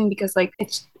advertising because like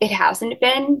it hasn't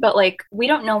been, but like we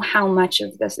don't know how much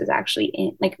of this is actually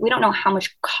in, like we don't know how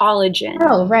much collagen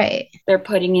right. they're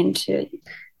putting into.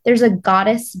 There's a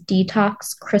Goddess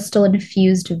Detox Crystal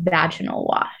Infused Vaginal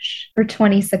Wash for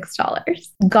 $26.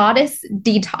 Goddess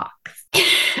Detox.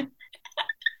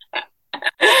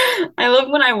 I love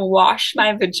when I wash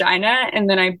my vagina and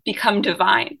then I become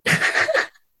divine.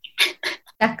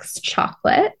 Sex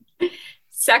chocolate.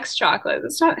 Sex chocolate.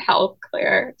 That's not health,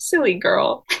 Claire. Silly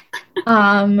girl.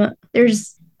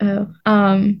 There's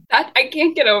I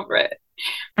can't get over it.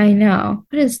 I know.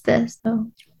 What is this? Oh,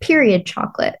 period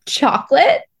chocolate.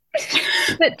 Chocolate?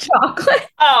 Is it chocolate?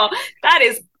 Oh, that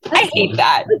is, I hate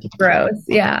that. Gross.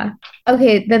 Yeah.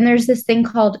 Okay, then there's this thing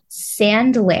called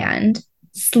Sandland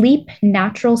Sleep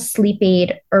Natural Sleep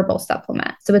Aid Herbal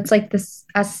Supplement. So it's like this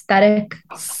aesthetic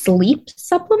sleep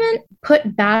supplement.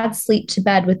 Put bad sleep to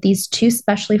bed with these 2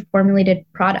 specially formulated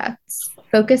products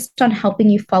focused on helping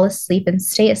you fall asleep and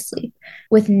stay asleep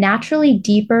with naturally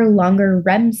deeper, longer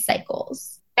REM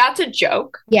cycles. That's a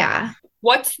joke. Yeah.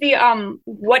 What's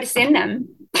in them?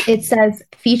 It says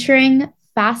featuring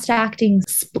fast-acting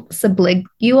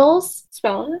sublinguals.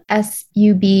 Spell it.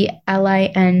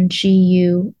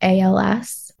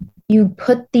 Sublinguals. You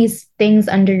put these things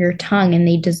under your tongue and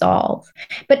they dissolve.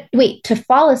 But wait, to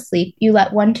fall asleep, you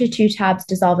let 1 to 2 tabs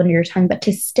dissolve under your tongue. But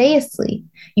to stay asleep,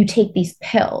 you take these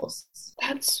pills.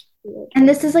 That's weird. And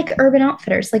this is like Urban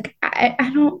Outfitters. Like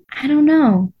I don't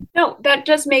know. No, that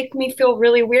does make me feel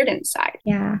really weird inside.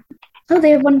 Yeah. Oh,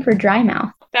 they have one for dry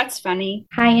mouth. That's funny.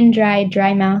 High and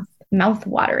dry mouth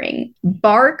watering.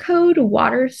 Barcode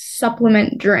water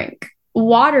supplement drink.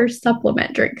 Water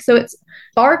supplement drink. So it's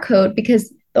barcode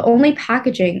because the only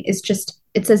packaging is just,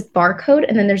 it says barcode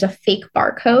and then there's a fake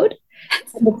barcode.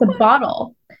 It's a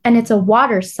bottle and it's a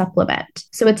water supplement.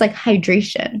 So it's like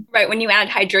hydration. Right, when you add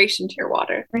hydration to your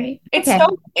water. Right.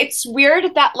 It's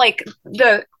weird that like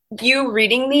you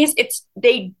reading these,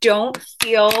 they don't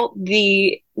feel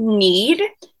the need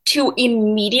to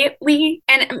immediately,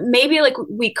 and maybe like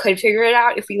we could figure it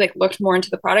out if we like looked more into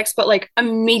the products, but like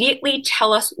immediately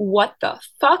tell us what the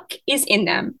fuck is in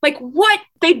them. Like what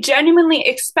they genuinely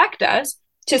expect us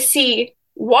to see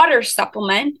water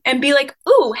supplement and be like,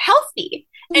 ooh, healthy,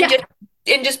 and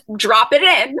just drop it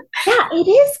in. Yeah, it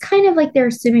is kind of like they're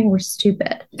assuming we're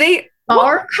stupid.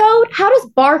 Barcode? How does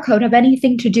barcode have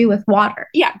anything to do with water?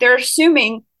 Yeah, they're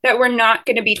assuming that we're not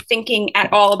going to be thinking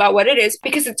at all about what it is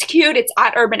because it's cute. It's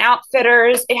at Urban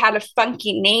Outfitters. It had a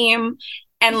funky name.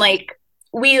 And like,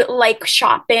 we like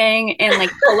shopping and like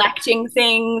collecting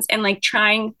things and like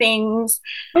trying things.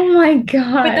 Oh my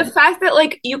God. But the fact that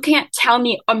like, you can't tell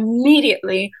me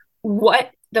immediately what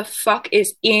the fuck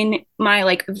is in my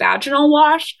like vaginal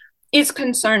wash is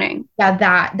concerning.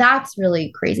 Yeah, that's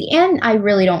really crazy. And I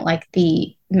really don't like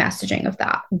the messaging of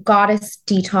that. Goddess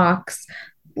Detox,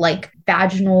 like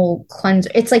vaginal cleanser.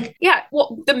 It's like, yeah,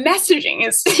 well, the messaging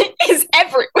is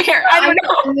everywhere. I don't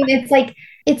know. I mean, it's like,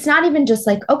 it's not even just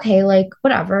like, okay, like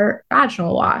whatever,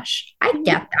 vaginal wash. I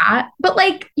get that. But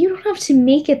like, you don't have to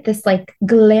make it this like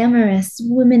glamorous,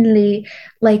 womanly,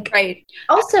 like, right.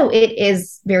 Also, it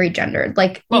is very gendered.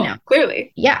 Like, well, you know,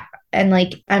 clearly. Yeah. And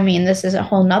like, I mean, this is a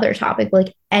whole nother topic.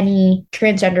 Like any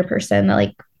transgender person that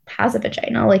like has a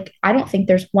vagina, like I don't think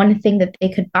there's one thing that they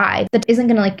could buy that isn't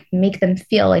gonna like make them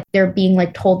feel like they're being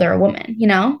like told they're a woman, you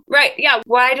know? Right. Yeah.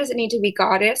 Why does it need to be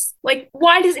goddess? Like,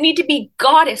 why does it need to be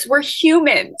goddess? We're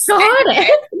humans. Goddess.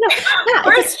 Yeah,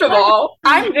 first of all,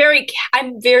 I'm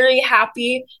very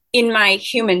happy in my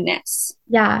humanness.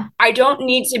 Yeah. I don't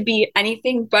need to be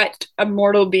anything but a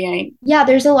mortal being. Yeah,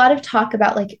 there's a lot of talk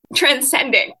about like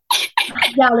transcending.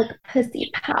 Yeah, like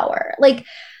pussy power. Like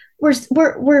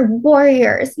we're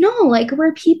warriors. No, like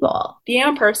we're people. Being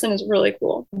a person is really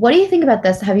cool. What do you think about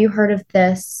this? Have you heard of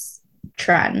this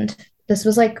trend? This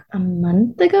was like a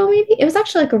month ago, maybe. It was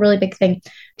actually like a really big thing.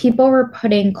 People were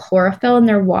putting chlorophyll in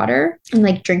their water and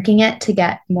like drinking it to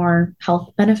get more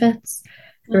health benefits.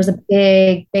 There was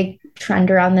a big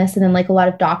trend around this. And then like a lot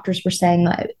of doctors were saying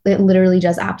that it literally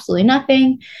does absolutely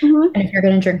nothing. Mm-hmm. And if you're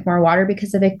going to drink more water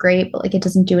because of it, great, but like it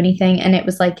doesn't do anything. And it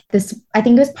was like this, I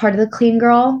think it was part of the Clean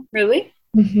Girl. Really?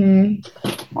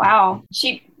 Wow.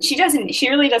 She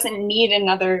really doesn't need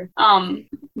another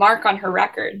mark on her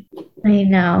record. I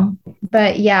know.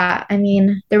 But yeah, I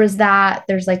mean, there was that.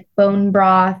 There's like bone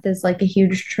broth is like a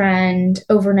huge trend.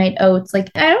 Overnight oats. Like,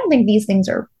 I don't think these things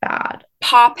are bad.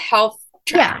 Pop health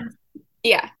trend. Yeah.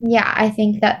 Yeah. Yeah, I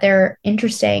think that they're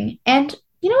interesting. And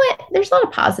you know what? There's a lot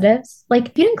of positives. Like,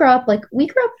 if you didn't grow up, like, we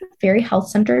grew up in a very health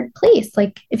centered place.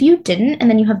 Like, if you didn't,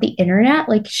 and then you have the internet,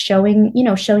 like, showing you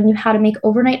how to make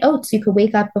overnight oats, you could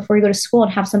wake up before you go to school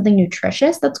and have something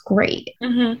nutritious. That's great.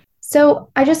 Mm-hmm.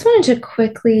 So, I just wanted to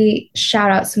quickly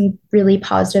shout out some really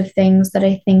positive things that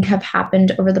I think have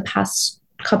happened over the past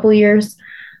couple years.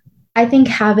 I think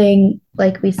having,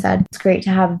 like we said, it's great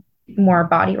to have more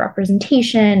body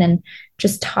representation and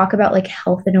just talk about like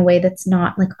health in a way that's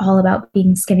not like all about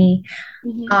being skinny.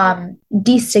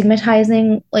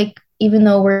 Destigmatizing, like, even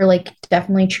though we're like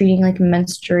definitely treating like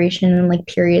menstruation and like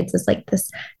periods as like this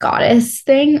goddess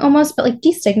thing almost, but like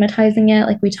destigmatizing it,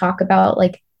 like we talk about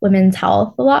like women's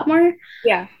health a lot more.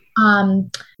 Yeah.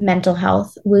 Mental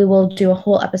health, we will do a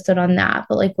whole episode on that,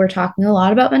 but like we're talking a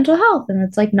lot about mental health and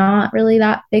it's like not really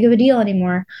that big of a deal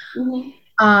anymore.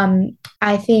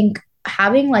 I think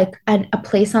having like a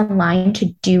place online to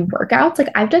do workouts, like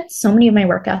I've done so many of my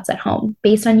workouts at home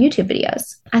based on YouTube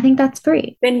videos. I think that's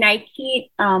great. The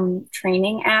Nike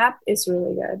training app is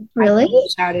really good. Really? I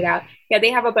shout it out. Yeah,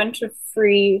 they have a bunch of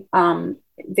free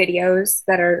videos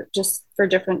that are just for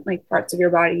different like parts of your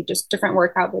body, just different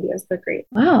workout videos. They're great.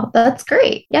 Wow, that's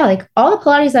great. Yeah, like all the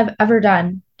Pilates I've ever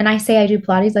done, and I say I do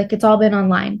Pilates, like it's all been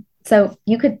online. So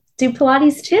you could do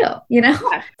Pilates too, you know?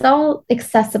 Yeah. It's all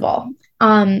accessible.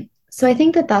 So I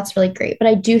think that that's really great, but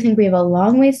I do think we have a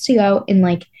long ways to go in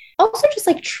like also just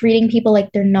like treating people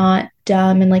like they're not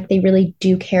dumb and like they really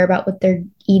do care about what they're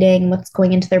eating, what's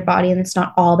going into their body, and it's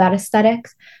not all about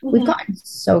aesthetics. We've gotten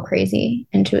so crazy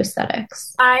into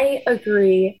aesthetics. I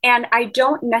agree. And I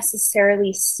don't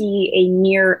necessarily see a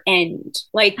near end.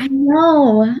 Like, I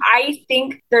know. I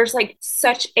think there's like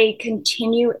such a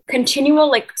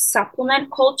continual like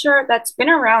supplement culture that's been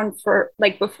around for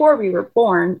like before we were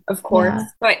born, of course, Yeah.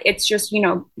 but it's just,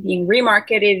 being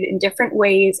remarketed in different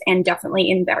ways and definitely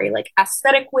in very like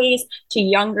aesthetic ways to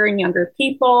younger and younger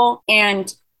people.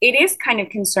 And it is kind of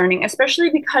concerning, especially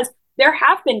because there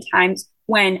have been times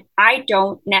when I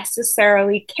don't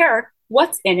necessarily care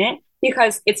what's in it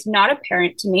because it's not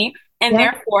apparent to me. And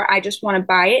Yeah. therefore, I just want to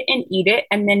buy it and eat it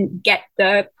and then get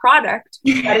the product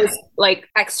that is like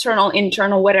external,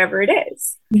 internal, whatever it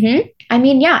is. I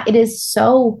mean, yeah, it is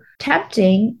so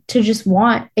tempting to just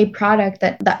want a product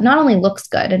that not only looks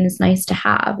good and is nice to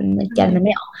have and like get in the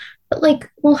mail, but like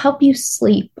will help you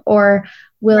sleep or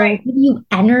will Right. give you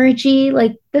energy,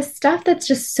 like the stuff that's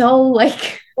just so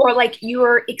like Or like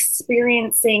you're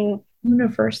experiencing,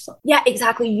 universal. yeah,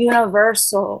 exactly,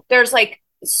 universal. There's like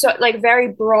so like very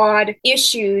broad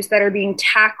issues that are being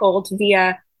tackled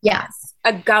via Yes.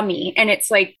 a gummy. And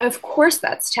it's like, of course,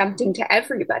 that's tempting to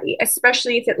everybody,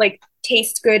 especially if it like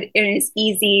tastes good and is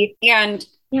easy. And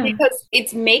Yeah. because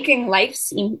it's making life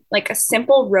seem like a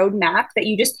simple roadmap that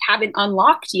you just haven't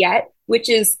unlocked yet, which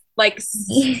is like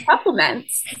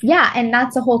supplements. Yeah, and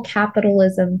that's a whole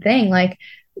capitalism thing. Like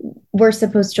we're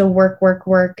supposed to work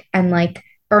and like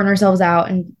burn ourselves out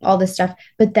and all this stuff,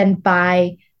 but then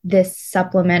buy this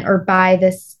supplement or buy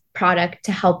this product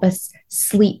to help us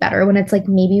sleep better when it's like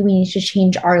maybe we need to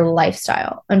change our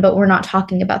lifestyle. But we're not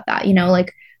talking about that,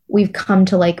 like we've come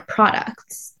to like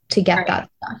products to get Right. that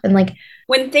stuff. And like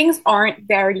When things aren't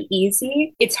very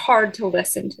easy, it's hard to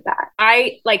listen to that.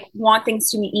 I like want things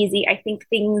to be easy. I think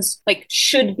things like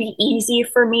should be easy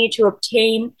for me to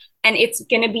obtain. And it's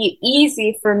going to be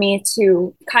easy for me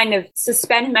to kind of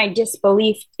suspend my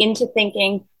disbelief into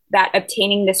thinking that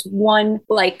obtaining this one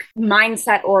like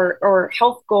mindset or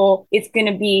health goal is going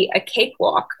to be a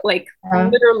cakewalk. Like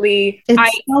literally,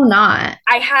 it's so not.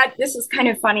 This is kind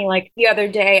of funny. Like the other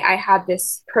day, I had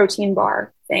this protein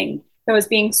bar thing that was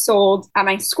being sold at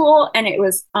my school, and it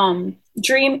was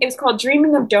it was called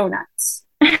Dreaming of Donuts.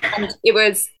 And it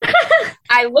was,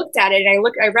 I looked at it and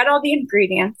I read all the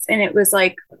ingredients, and it was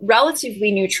like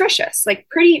relatively nutritious, like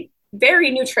pretty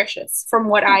very nutritious from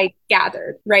what I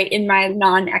gathered, right, in my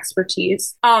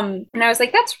non-expertise. And I was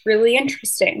like, that's really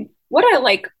interesting. What a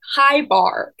like high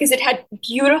bar, because it had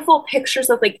beautiful pictures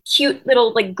of like cute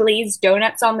little like glazed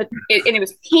donuts on and it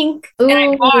was pink. Ooh. And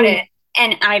I bought it,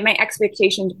 and my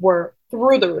expectations were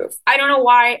through the roof. I don't know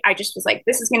why. I just was like,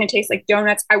 this is going to taste like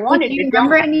donuts. I wanted. Do you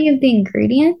remember any of the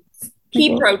ingredients?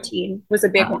 Pea protein was a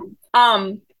big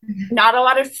one. Not a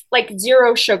lot of like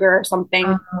zero sugar or something.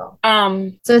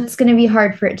 So it's going to be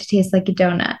hard for it to taste like a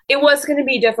donut. It was going to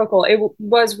be difficult. It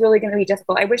was really going to be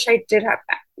difficult. I wish I did have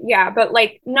that. Yeah, but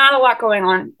like not a lot going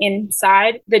on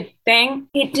inside the thing.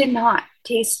 It did not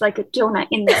taste like a donut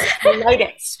in the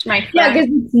slightest, my friend. Yeah, because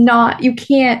it's not. You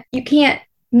can't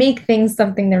make things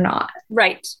something they're not.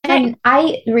 Right. And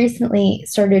I recently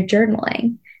started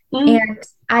journaling, and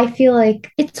I feel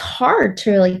like it's hard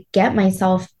to like get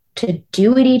myself to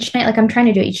do it each night. Like I'm trying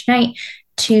to do it each night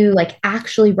to like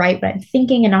actually write what I'm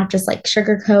thinking and not just like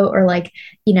sugarcoat or like,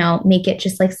 make it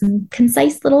just like some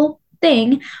concise little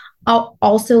thing.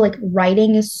 Also, like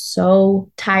writing is so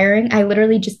tiring. I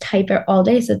literally just type it all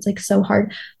day. So it's like so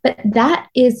hard. But I've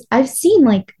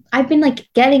been like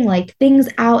getting like things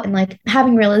out and like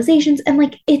having realizations, and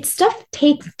like stuff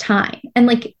takes time and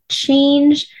like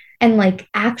change and like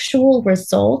actual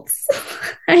results.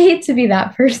 I hate to be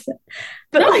that person.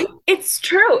 But no, it's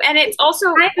true. And it's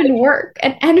also time and work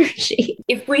and energy.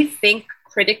 If we think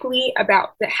critically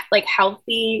about the like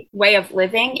healthy way of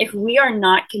living, if we are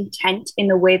not content in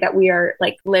the way that we are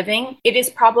like living, it is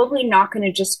probably not going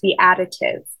to just be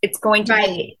additive. It's going to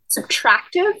be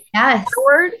subtractive. Yes.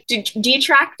 Word.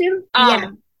 Detractive.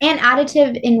 Yeah. And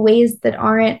additive in ways that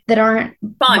aren't fun.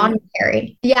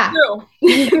 Monetary. Yeah. True.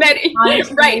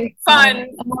 Right. Fun.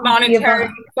 Monetary.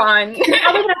 Fun. You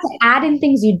probably have to add in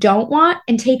things you don't want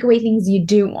and take away things you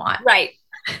do want. Right.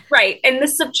 Right. And the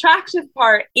subtractive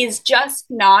part is just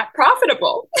not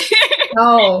profitable.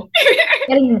 No.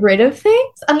 Getting rid of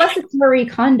things? Unless it's Marie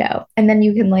Kondo. And then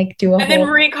you can like do a then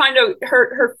Marie Kondo,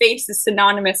 her face is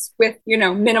synonymous with,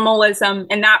 minimalism.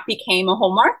 And that became a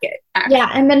whole market. Actually.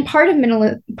 Yeah. And then part of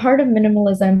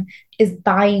minimalism is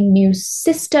buying new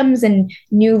systems and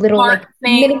new little like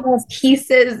minimal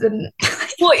pieces. And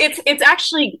well, it's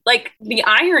actually like the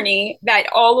irony that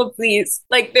all of these,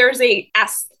 like there's a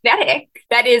aesthetic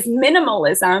that is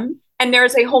minimalism, and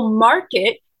there's a whole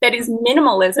market that is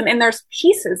minimalism, and there's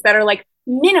pieces that are like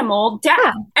minimal depth.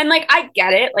 Yeah. And like I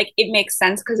get it, like it makes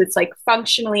sense because it's like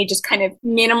functionally just kind of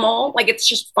minimal, like it's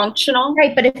just functional.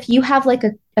 Right. But if you have like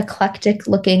a eclectic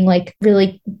looking like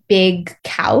really big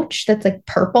couch that's like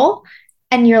purple,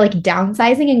 and you're like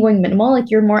downsizing and going minimal, like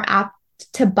you're more apt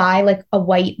to buy like a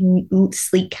white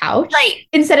sleek couch, right,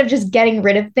 instead of just getting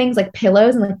rid of things like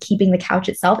pillows and like keeping the couch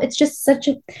itself. It's just such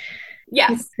a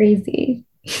it's crazy.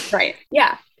 Right.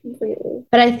 Yeah, completely.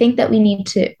 But I think that we need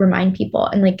to remind people,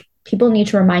 and like people need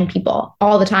to remind people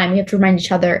all the time. We have to remind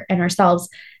each other and ourselves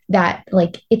that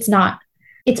like it's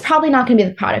probably not going to be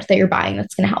the product that you're buying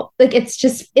that's going to help. Like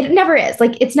it never is.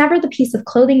 Like it's never the piece of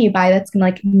clothing you buy that's going to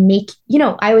like make,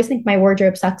 I always think my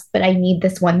wardrobe sucks, but I need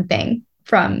this one thing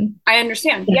from. I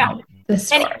understand. Yeah. The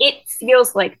store. And it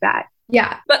feels like that.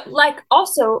 Yeah. But like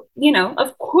also,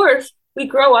 of course, we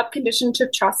grow up conditioned to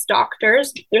trust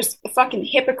doctors. There's a fucking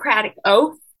Hippocratic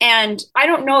oath. And I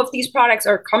don't know if these products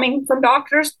are coming from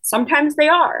doctors. Sometimes they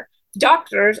are.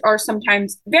 Doctors are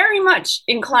sometimes very much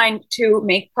inclined to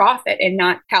make profit and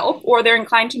not help, or they're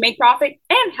inclined to make profit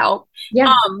and help.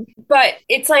 Yeah. But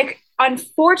it's like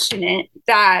unfortunate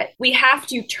that we have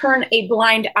to turn a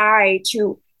blind eye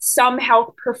to some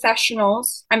health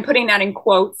professionals. I'm putting that in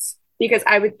quotes because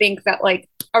I would think that like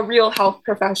a real health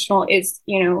professional is,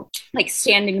 like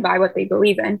standing by what they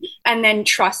believe in, and then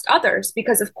trust others.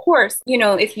 Because of course,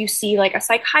 if you see like a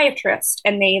psychiatrist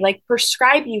and they like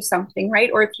prescribe you something, right?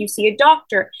 Or if you see a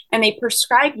doctor and they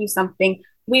prescribe you something,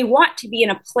 we want to be in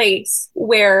a place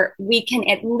where we can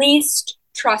at least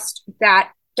trust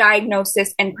that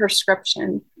diagnosis and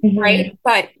prescription, right?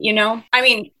 But,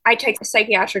 I take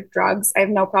psychiatric drugs. I have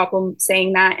no problem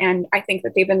saying that. And I think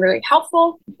that they've been really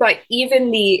helpful. But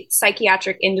even the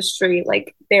psychiatric industry,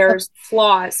 like there's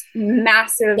flaws,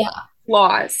 massive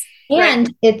flaws.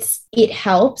 And right? It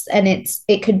helps. And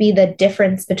it could be the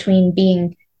difference between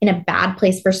being in a bad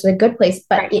place versus a good place,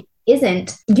 but right. It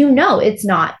isn't, it's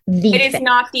not it is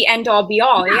not the end all be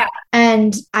all. Yeah.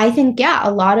 And I think,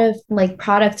 a lot of like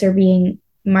products are being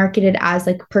marketed as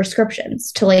like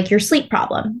prescriptions to like your sleep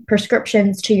problem,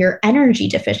 prescriptions to your energy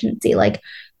deficiency, like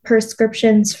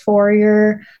prescriptions for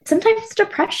your sometimes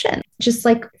depression, just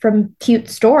like from cute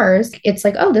stores. It's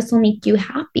like, oh, this will make you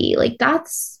happy. Like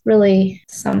that's really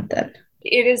something.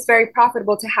 It is very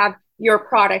profitable to have your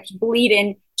product bleed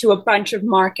in to a bunch of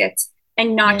markets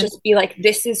and not just be like,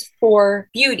 this is for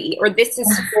beauty or this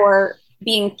is for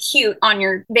being cute on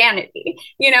your vanity,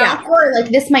 you know? Yeah, or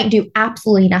like this might do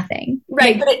absolutely nothing.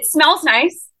 Right. But it smells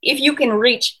nice. If you can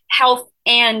reach health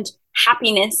and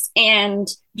happiness and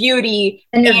beauty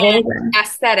and golden.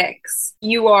 Aesthetics,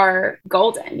 you are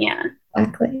golden. Yeah.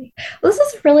 Exactly. Well, this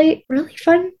is a really, really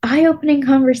fun, eye-opening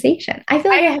conversation. I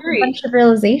feel like I have a bunch of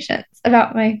realizations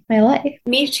about my life.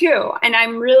 Me too. And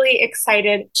I'm really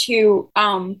excited to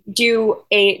do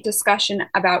a discussion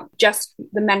about just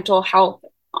the mental health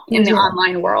in the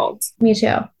online world. Me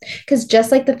too. Because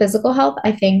just like the physical health,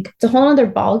 I think it's a whole other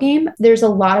ball game. There's a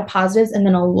lot of positives and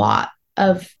then a lot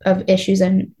of issues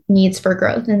and needs for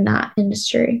growth in that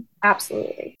industry.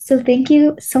 Absolutely. So thank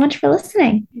you so much for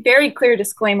listening. Very clear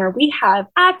disclaimer. We have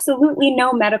absolutely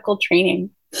no medical training.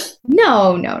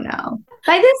 No.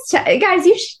 By this guys,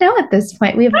 you should know at this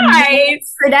point we have no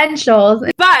credentials.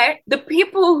 But the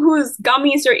people whose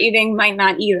gummies you're eating might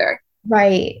not either.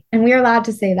 Right. And we are allowed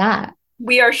to say that.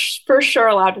 We are for sure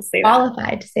allowed to say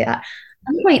qualified to say that.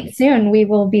 At some point soon, we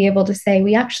will be able to say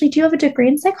we actually do have a degree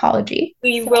in psychology.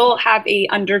 We will have an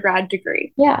undergrad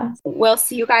degree. Yeah. We'll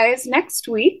see you guys next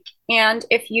week. And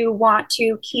if you want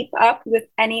to keep up with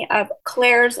any of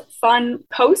Claire's fun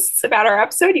posts about our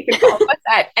episode, you can follow us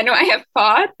at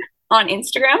NYFPod on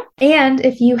Instagram. And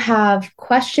if you have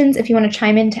questions, if you want to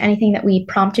chime into anything that we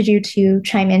prompted you to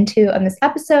chime into on this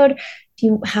episode, if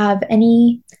you have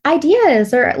any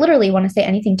ideas or literally want to say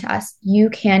anything to us, you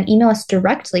can email us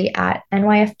directly at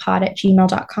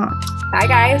nyfpod@gmail.com. Bye,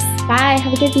 guys. Bye.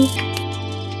 Have a good week.